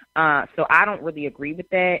 So I don't really agree with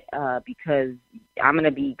that, because I'm going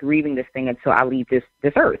to be grieving this thing until I leave this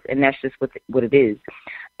earth, and that's just what it is.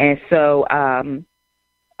 And so, and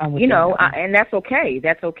that's okay.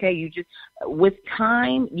 That's okay. You just, with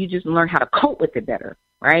time, you just learn how to cope with it better,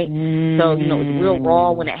 right? So, it's real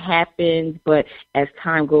raw when it happens, but as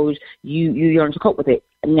time goes, you learn to cope with it.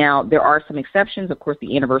 Now, there are some exceptions. Of course,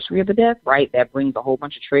 the anniversary of the death, right? That brings a whole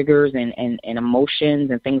bunch of triggers and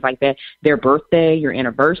emotions and things like that. Their birthday, your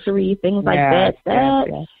anniversary, things like that.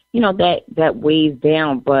 That weighs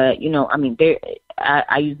down. But,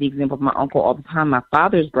 I use the example of my uncle all the time. My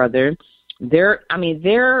father's brother, their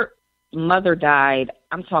mother died,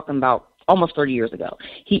 I'm talking about almost 30 years ago.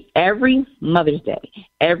 Every Mother's Day,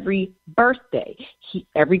 every birthday,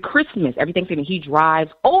 every Christmas, every Thanksgiving, he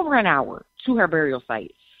drives over an hour to her burial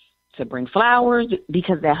site to bring flowers,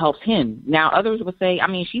 because that helps him. Now, others would say,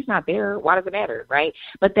 she's not there. Why does it matter, right?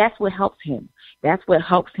 But that's what helps him. That's what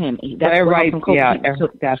helps him.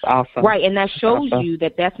 That's awesome. Right, and that shows you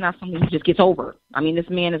that that's not something he just gets over. This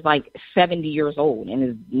man is like 70 years old, and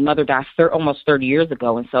his mother died almost 30 years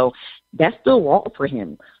ago, and so that's still raw for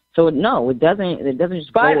him. So no, it doesn't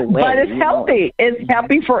just go away. But it's healthy. It's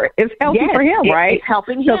healthy for him, right? It's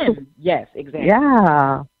helping him. Yes, exactly.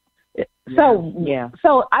 Yeah.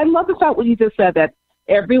 So I love the fact what you just said, that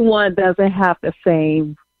everyone doesn't have the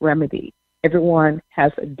same remedy. Everyone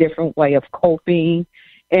has a different way of coping,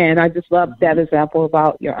 and I just love that example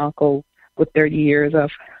about your uncle with 30 years of.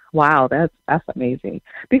 Wow, that's amazing.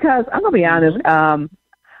 Because I'm gonna be honest.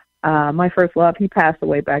 My first love, he passed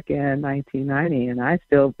away back in 1990, and I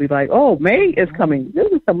still be like, oh, May is coming. This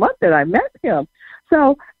is the month that I met him.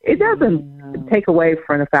 So it doesn't take away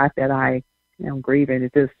from the fact that I am grieving.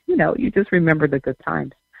 It just, you just remember the good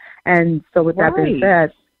times. And so with that being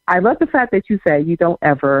said, I love the fact that you say you don't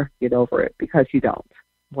ever get over it, because you don't.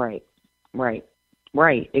 Right,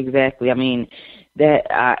 exactly.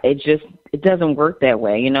 It doesn't work that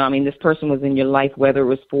way. This person was in your life, whether it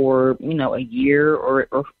was for, a year or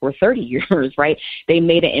 30 years, right? They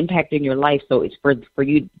made an impact in your life. So it's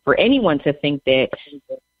for anyone to think that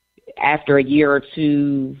after a year or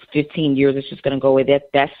two, 15 years, it's just going to go away.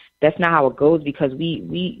 That's not how it goes, because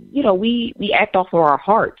we act off of our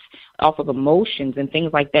hearts, off of emotions and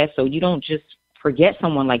things like that. So you don't just forget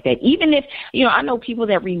someone like that. Even if, I know people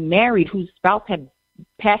that remarried whose spouse had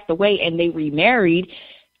passed away and they remarried.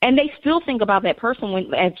 And they still think about that person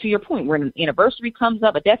when, and to your point, when an anniversary comes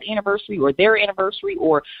up, a death anniversary or their anniversary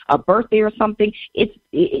or a birthday or something.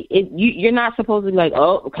 You're not supposed to be like,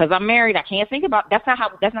 oh, because I'm married, I can't think about. That's not how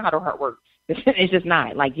the heart works. It's just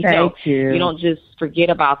not like you don't just forget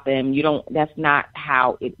about them. That's not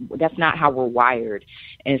how we're wired.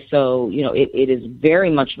 And so it is very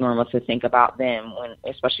much normal to think about them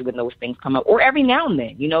especially when those things come up, or every now and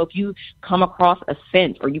then. If you come across a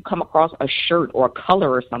scent or you come across a shirt or a color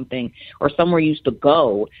or something or somewhere you used to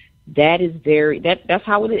go. That is that's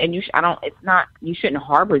how it is. And you shouldn't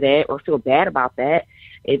harbor that or feel bad about that.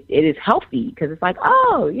 It is healthy because it's like,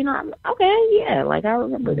 oh, I'm okay, yeah, like I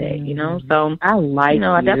remember that, so I like you.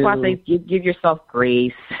 That's why I say give yourself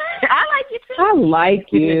grace. I like you too. I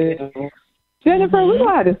like you. Jennifer, we're going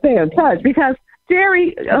to have to stay in touch because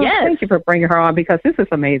Jerry, thank you for bringing her on because this is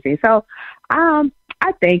amazing. So I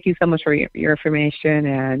thank you so much for your information,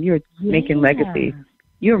 and you're making legacy.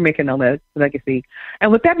 You're making a legacy.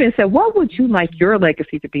 And with that being said, what would you like your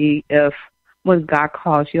legacy to be when God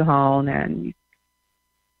calls you home and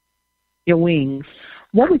your wings?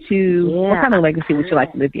 What kind of legacy would you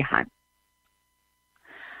like to leave behind?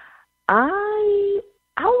 I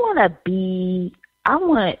want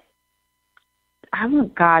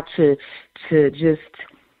God to just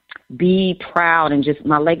be proud, and just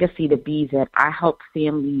my legacy to be that I helped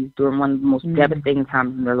families during one of the most devastating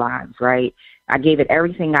times in their lives, right? I gave it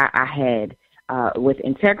everything I had, with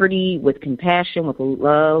integrity, with compassion, with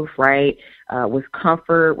love, right? With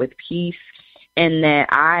comfort, with peace, and that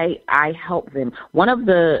I helped them.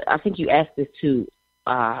 I think you asked this too,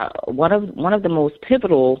 one of the most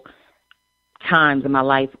pivotal times in my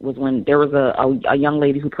life was when there was a young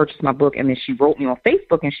lady who purchased my book, and then she wrote me on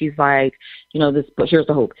Facebook, and she's like, this book, here's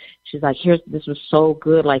the hope. She's like, this was so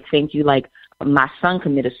good. Like, thank you. Like, my son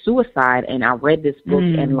committed suicide, and I read this book,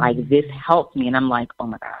 and like, this helped me. And I'm like, oh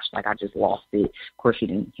my gosh, like I just lost it. Of course, she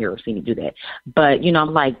didn't hear or see me do that. But,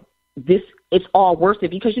 I'm like, it's all worth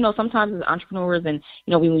it because, sometimes as entrepreneurs and,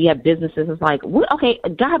 when we have businesses, it's like, okay,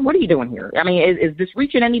 God, what are you doing here? I mean, is this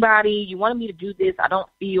reaching anybody? You wanted me to do this. I don't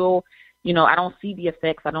feel, I don't see the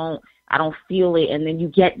effects. I don't feel it. And then you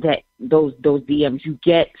get those DMs, you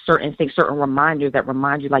get certain things, certain reminders that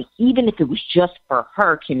remind you, like, even if it was just for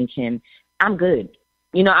her, Kimmie Kim, I'm good.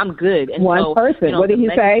 I'm good. And one person. What did he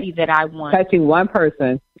say? That I want. Touching one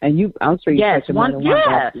person. And I'm sure you touch more than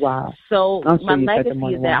one. Wow. So my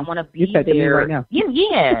legacy is that I want to be there. Right now.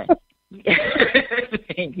 Yeah.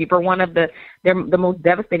 Thank you. For one of they're the most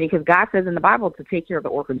devastating, because God says in the Bible to take care of the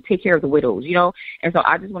orphans, take care of the widows, and so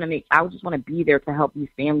I just want to be there to help these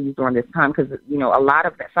families during this time, because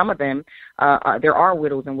some of them there are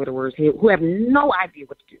widows and widowers who have no idea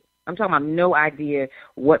what to do. I'm talking about no idea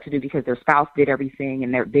what to do because their spouse did everything,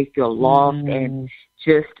 and they feel lost and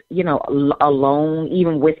just alone,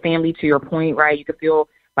 even with family. To your point, right? You could feel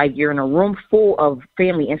like you're in a room full of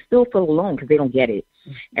family and still feel alone because they don't get it.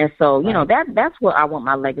 And so, that's what I want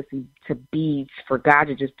my legacy to be, for God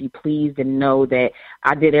to just be pleased and know that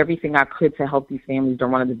I did everything I could to help these families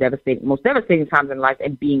during one of the most devastating times in life,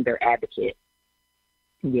 and being their advocate.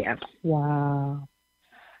 Yeah. Wow.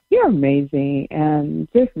 You're amazing. And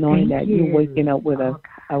just knowing that you're waking up with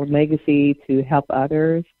a legacy to help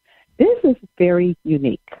others, this is very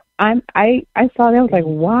unique. I saw that, I was like,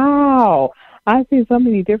 wow. I've seen so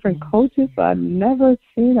many different coaches, but I've never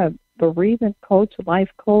seen a bereavement coach, life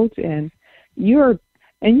coach, and you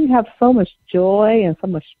have so much joy and so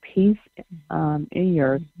much peace in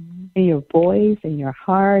your voice, in your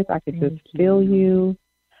heart. I could just feel you.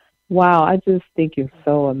 Wow, I just think you're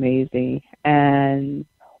so amazing. And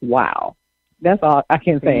wow, that's all I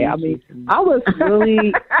can say. I mean, I was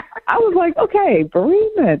like, okay,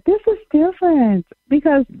 bereavement, this is different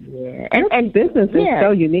because and business is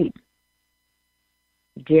so unique.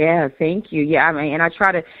 Yeah, thank you. Yeah, I mean, and I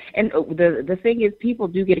try to, and the thing is, people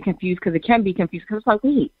do get confused, because it can be confused, because it's like,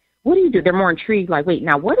 wait, what do you do? They're more intrigued, like, wait,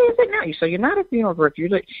 now what is it now? So you're not a funeral director,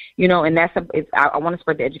 and I want to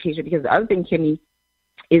spread the education, because the other thing, Kimmie,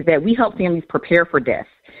 is that we help families prepare for death.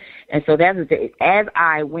 And so as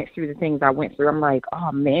I went through the things I went through, I'm like,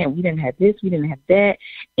 oh man, we didn't have this, we didn't have that.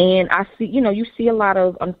 And I see,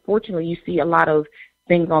 unfortunately, you see a lot of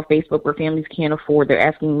things on Facebook where families can't afford. They're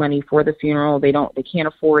asking money for the funeral. They can't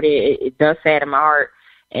afford it. It does sadden my heart.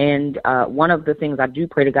 And one of the things I do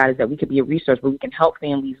pray to God is that we could be a resource where we can help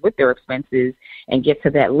families with their expenses and get to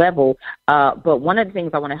that level. But one of the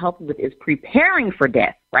things I want to help you with is preparing for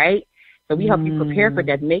death, right? So we help you prepare for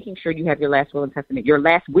death, making sure you have your last will and testament, your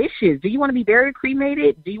last wishes. Do you want to be buried,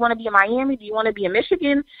 cremated? Do you want to be in Miami? Do you want to be in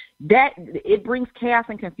Michigan? That it brings chaos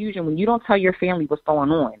and confusion when you don't tell your family what's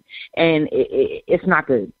going on, and it's not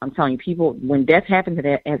good. I'm telling you, people, when death happens,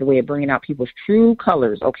 it has a way of bringing out people's true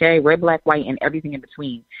colors. Okay, red, black, white, and everything in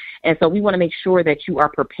between. And so we want to make sure that you are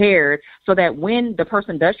prepared so that when the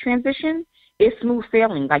person does transition, it's smooth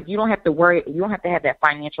sailing. Like, you don't have to worry. You don't have to have that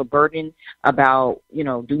financial burden about,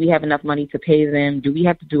 do we have enough money to pay them? Do we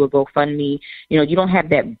have to do a GoFundMe? You don't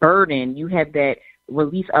have that burden. You have that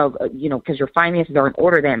release of, because your finances are in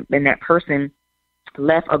order, then that person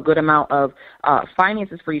left a good amount of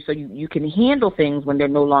finances for you so you can handle things when they're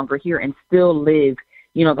no longer here and still live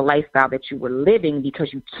the lifestyle that you were living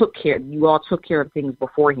because you all took care of things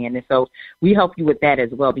beforehand. And so we help you with that as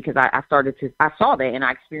well, because I saw that and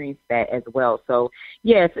I experienced that as well. So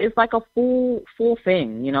yes, it's like a full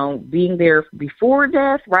thing, being there before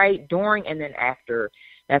death, right, during, and then after.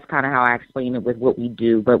 That's kind of how I explain it with what we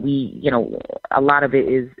do. But we, a lot of it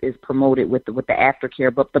is promoted with the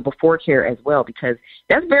aftercare, but the before care as well, because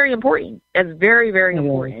that's very important. That's very, very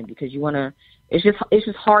important, because you want to. It's just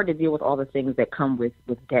hard to deal with all the things that come with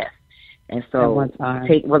death, and so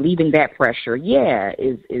relieving that pressure,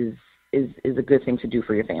 is a good thing to do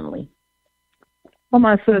for your family. Well,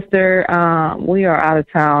 my sister, we are out of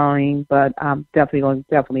time, but I'm definitely going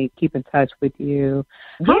to keep in touch with you.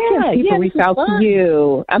 How can people reach out to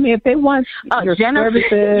you? I mean, if they want your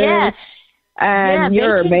services and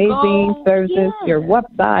your amazing services, your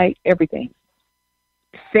website, everything.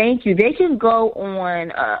 Thank you. They can go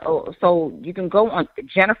on, so you can go on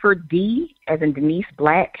Jennifer D, as in Denise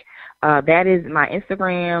Black. That is my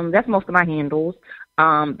Instagram. That's most of my handles.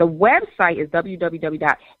 The website is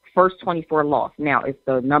www.first24loss. Now, it's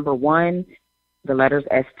the number 1, the letters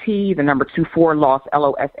ST, the number 24 loss,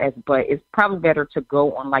 LOSS, but it's probably better to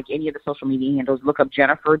go on like any of the social media handles. Look up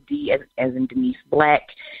Jennifer D, as in Denise Black.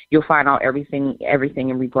 You'll find out everything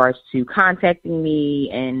in regards to contacting me,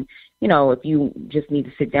 and if you just need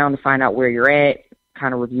to sit down to find out where you're at,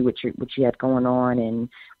 kind of review what you have going on, and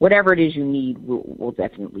whatever it is you need, we'll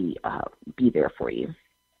definitely be there for you.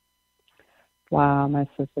 Wow, my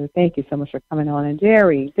sister, thank you so much for coming on. And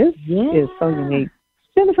Jerry, this is so unique.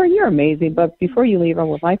 Jennifer, you're amazing. But before you leave, I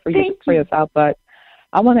would like for you to pray us out. But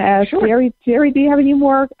I want to ask Jerry, do you have any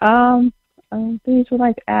more things you'd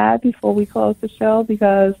like to add before we close the show?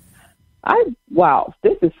 Because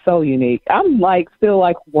this is so unique. I'm still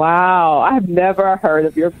wow, I've never heard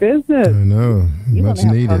of your business. I know, much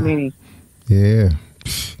needed. So many. Yeah.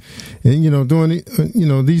 And, during,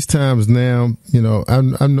 these times now,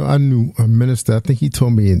 I knew a minister, I think he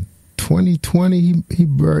told me in 2020, he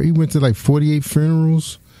went to like 48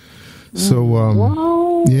 funerals. So,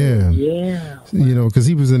 because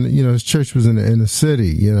he was in, his church was in the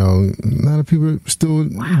city, a lot of people still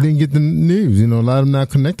didn't get the news, a lot of them not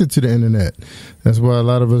connected to the internet. That's why a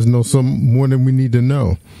lot of us know some more than we need to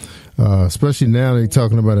know. Especially now they're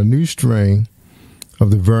talking about a new strain of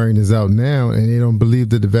the variant is out now, and they don't believe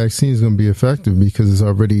that the vaccine is going to be effective because it's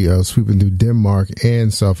already sweeping through Denmark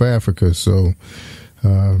and South Africa. So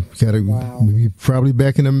we're probably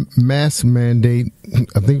back in a mask mandate.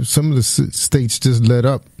 I think some of the states just let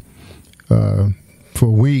up for a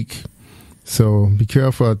week. So be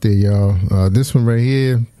careful out there, y'all. This one right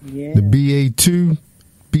here, the BA.2,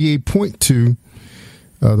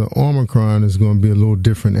 the Omicron is going to be a little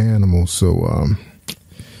different animal. So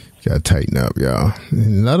got to tighten up, y'all.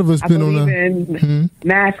 And a lot of us been on a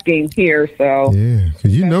masking here, so because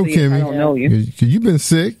Kimmie, I don't know you. Because you've been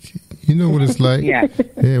sick. You know what it's like. Yeah.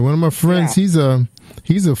 One of my friends, he's a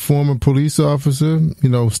former police officer.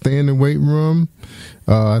 Stay in the weight room.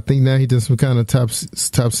 I think now he does some kind of top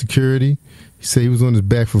security. He said he was on his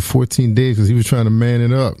back for 14 days because he was trying to man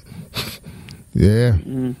it up. Yeah.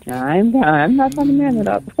 I'm not trying to man it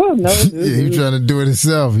up. Oh, no. He was trying to do it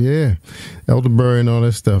himself. Yeah. Elderberry and all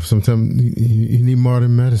that stuff. Sometimes you need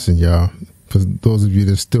modern medicine, y'all. For those of you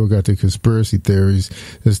that still got the conspiracy theories,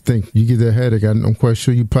 just think, you get that headache, I'm quite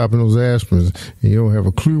sure you popping those aspirins and you don't have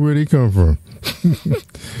a clue where they come from.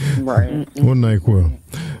 Right. One NyQuil.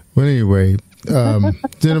 But anyway,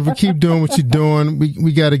 Jennifer, keep doing what you're doing.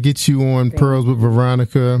 We got to get you on Pearls with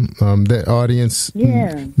Veronica. That audience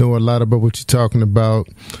know a lot about what you're talking about.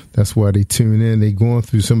 That's why they tune in. They're going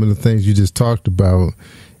through some of the things you just talked about.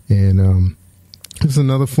 And it's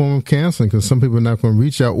another form of counseling because some people are not going to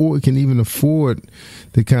reach out or can even afford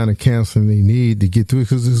the kind of counseling they need to get through it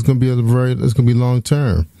because it's going to be long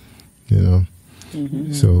term,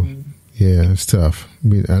 Mm-hmm. So, Yeah, it's tough.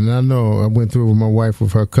 And I know I went through it with my wife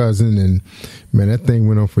with her cousin, and man, that thing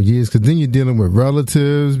went on for years. Because then you're dealing with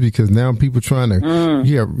relatives, because now people trying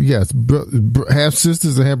to, half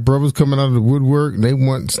sisters and half brothers coming out of the woodwork, and they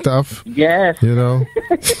want stuff. Yes, you know.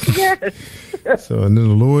 Yes. So and then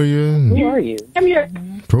the lawyer. Who are you? Come here.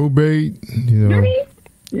 Probate. You know.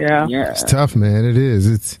 Yeah. It's tough, man. It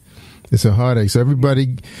is. It's a heartache. So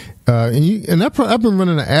everybody, I've been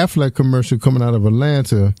running an Affleck commercial coming out of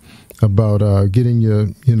Atlanta about getting your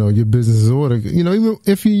business in order. You know, even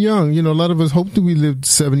if you're young, you know, a lot of us hope that we live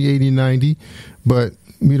 70, 80, 90, but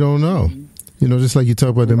we don't know. You know, just like you talk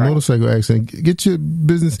about the motorcycle accident, get your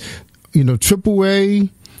business, you know, AAA,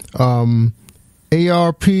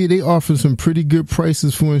 ARP, they offer some pretty good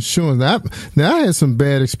prices for insurance. Now I had some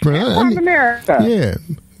bad experience. Prime America. Yeah.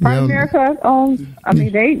 Prime America, I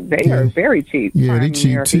mean, they are very cheap. Yeah, Prime they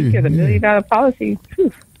cheap America. too. You get $1 million policy.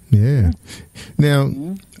 Whew. Yeah. Now,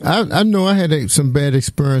 I know I had some bad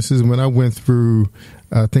experiences when I went through,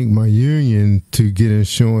 I think, my union to get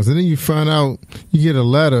insurance. And then you find out, you get a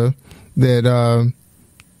letter that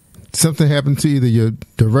something happened to either your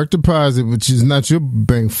direct deposit, which is not your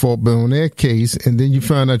bank fault, but on their case. And then you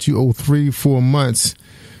find out you owe 3-4 months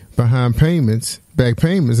behind back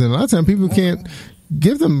payments. And a lot of times people can't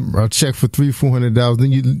give them a check for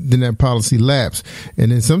 $300-400, then that policy lapse,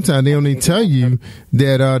 and then sometimes they only tell you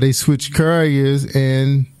that they switch carriers,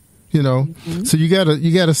 and you know, so you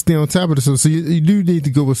gotta stay on top of it. So you do need to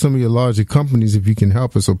go with some of your larger companies if you can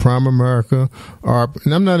help us. So Prime America, ARP,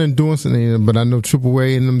 and I'm not endorsing any of them, but I know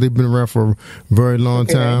AAA and them, they've been around for a very long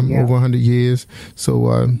time, over 100 years.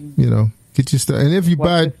 So you know. Get your stuff, and if you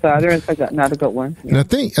buy, not a good one. Yeah. And I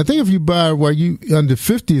think if you buy while you under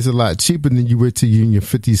 50, it's a lot cheaper than you wait till you in your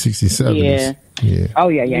 50s, 60s, 70s. Yeah. Oh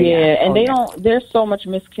yeah. And they don't. There's so much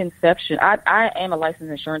misconception. I am a licensed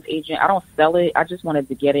insurance agent. I don't sell it. I just wanted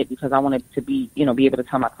to get it because I wanted to be able to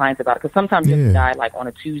tell my clients about it. Because sometimes you die like on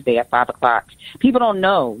a Tuesday at 5:00. People don't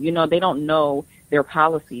know. They don't know their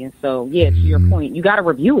policy, and so to your point, you got to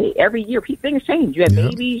review it every year. Things change. You have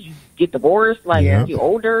babies. You get divorced. You're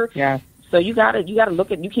older. Yeah. So you gotta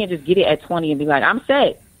look at. You can't just get it at 20 and be like, I'm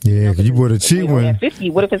set. Yeah, because you bought a cheap one. At 50,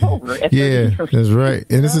 what if it's over? Yeah, that's right.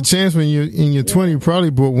 And it's a chance when you're in your 20, you probably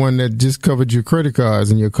bought one that just covered your credit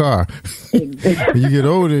cards and your car. When you get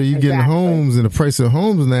older, you're getting homes, and the price of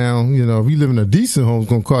homes now, if you live in a decent home, it's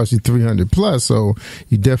going to cost you $300 plus. So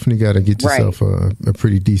you definitely got to get yourself a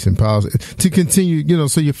pretty decent policy to continue,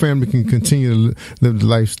 so your family can continue to live the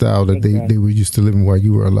lifestyle that they were used to living while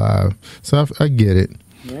you were alive. So I get it.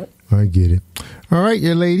 Yep. I get it. All right,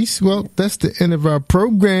 ladies. Well, that's the end of our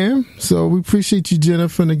program. So we appreciate you,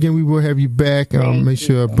 Jennifer. And again, we will have you back. Make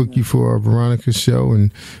sure I book you for our Veronica show,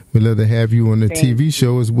 and we'd love to have you on the TV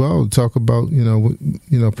show as well. Talk about,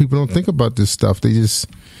 people don't think about this stuff. They just,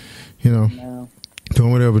 doing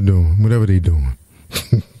whatever they're doing.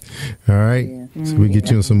 All right. Yeah. So we get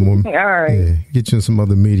you on some more. All right. Yeah, get you on some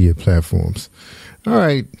other media platforms. All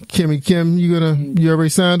right, Kim, you already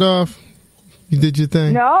signed off? You did your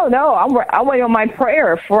thing? No. I'm waiting on my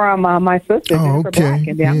prayer from my sister, Jennifer Black,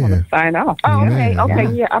 and then I'm going to sign off. Oh, okay.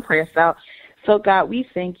 Yeah, I'll pray us out. So, God, we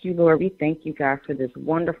thank you, Lord. We thank you, God, for this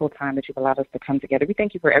wonderful time that you've allowed us to come together. We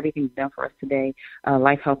thank you for everything you've done for us today,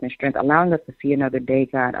 life, health, and strength, allowing us to see another day,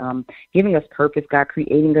 God, giving us purpose, God,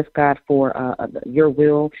 creating us, God, for your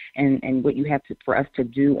will and what you have for us to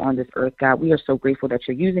do on this earth, God. We are so grateful that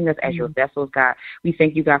you're using us as your vessels, God. We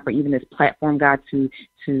thank you, God, for even this platform, God, to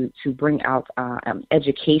bring out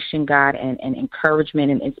education, God, and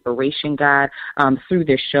encouragement and inspiration, God, through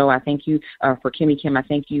this show. I thank you for Kimmie Kim. I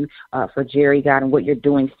thank you for Jerry, God, and what you're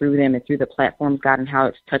doing through them and through the platforms, God, and how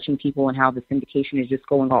it's touching people and how the syndication is just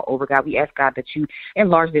going all over, God. We ask, God, that you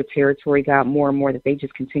enlarge their territory, God, more and more, that they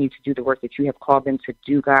just continue to do the work that you have called them to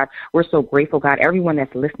do, God. We're so grateful, God. Everyone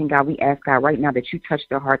that's listening, God, we ask, God, right now that you touch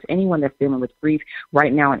their hearts. Anyone that's dealing with grief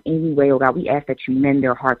right now in any way, oh, God, we ask that you mend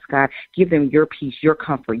their hearts, God. Give them your peace, your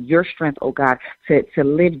comfort, your strength, oh God, to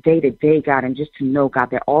live day to day, God, and just to know, God,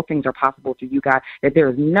 that all things are possible through you, God, that there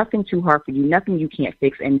is nothing too hard for you, nothing you can't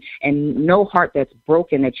fix, and no heart that's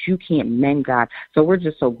broken that you can't mend, God. So we're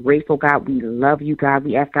just so grateful, God. We love you, God.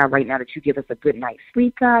 We ask, God, right now that you give us a good night's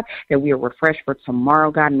sleep, God, that we are refreshed for tomorrow,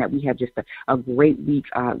 God, and that we have just a great week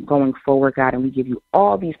going forward, God, and we give you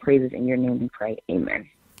all these praises in your name we pray. Amen.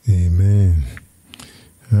 Amen.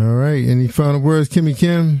 All right. Any final words, Kimmie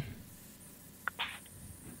Kim?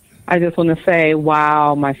 I just want to say,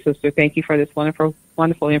 wow, my sister, thank you for this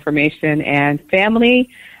wonderful information. And family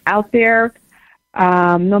out there,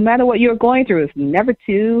 no matter what you're going through, it's never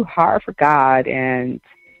too hard for God. And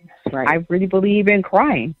I really believe in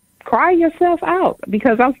crying. Cry yourself out,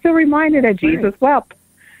 because I'm still reminded that Jesus wept.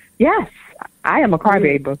 Yes, I am a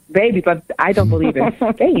crybaby, but I don't believe in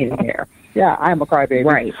staying there. Yeah, I am a crybaby.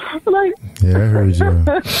 Right. Like, Yeah, I heard you.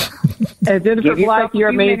 and Jennifer's like, you're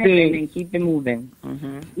amazing. And keep it moving.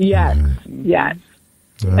 Mm-hmm. Yes, yes.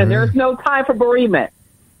 All And right. there's no time for bereavement.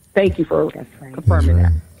 Thank you for confirming That's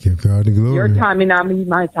right. that. Give God the glory. Your time may not be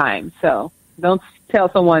my time, so don't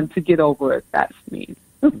tell someone to get over it. That's me.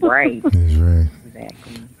 Right. That's right.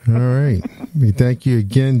 Exactly. All right. We thank you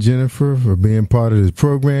again, Jennifer, for being part of this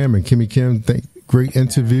program. And Kimmie Kim, great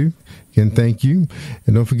interview. Again, thank you.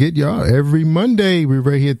 And don't forget, y'all, every Monday, we're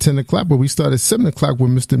right here at 10 o'clock, but we start at 7 o'clock with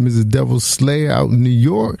Mr. and Mrs. Devil Slayer out in New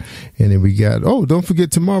York. And then we got, don't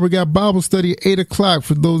forget, tomorrow we got Bible study at 8 o'clock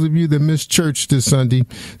for those of you that missed church this Sunday.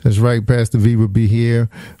 That's right. Pastor V will be here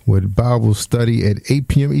with Bible study at 8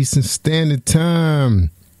 p.m. Eastern Standard Time.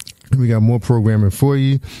 We got more programming for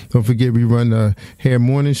you. Don't forget, we run the Hair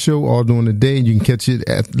Morning Show all during the day. You can catch it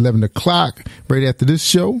at 11 o'clock right after this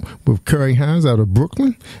show with Curry Hines out of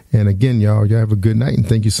Brooklyn. And again, y'all have a good night. And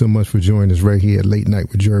thank you so much for joining us right here at Late Night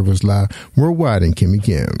with Jerry.A.C.E. Live Worldwide and Kimmie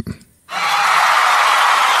Kim.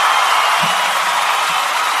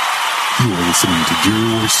 You are listening to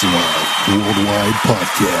Jerry.A.C.E. Live Worldwide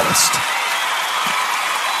Podcast.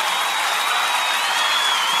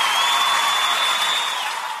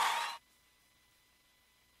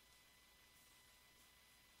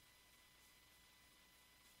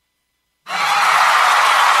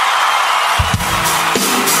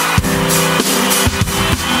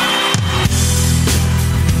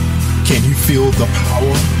 Can you feel the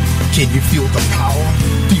power? Can you feel the power?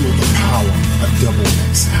 Feel the power of Double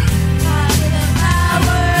XL.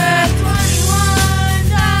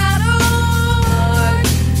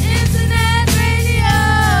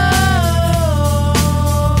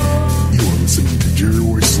 You are listening to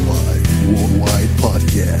Jerry.A.C.E. Live Worldwide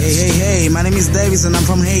Podcast. Hey, my name is Davis and I'm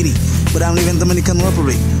from Haiti, but I live in Dominican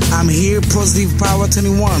Republic. I'm here, Positive Power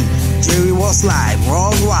 21, Jerry.A.C.E. Live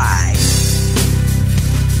Worldwide.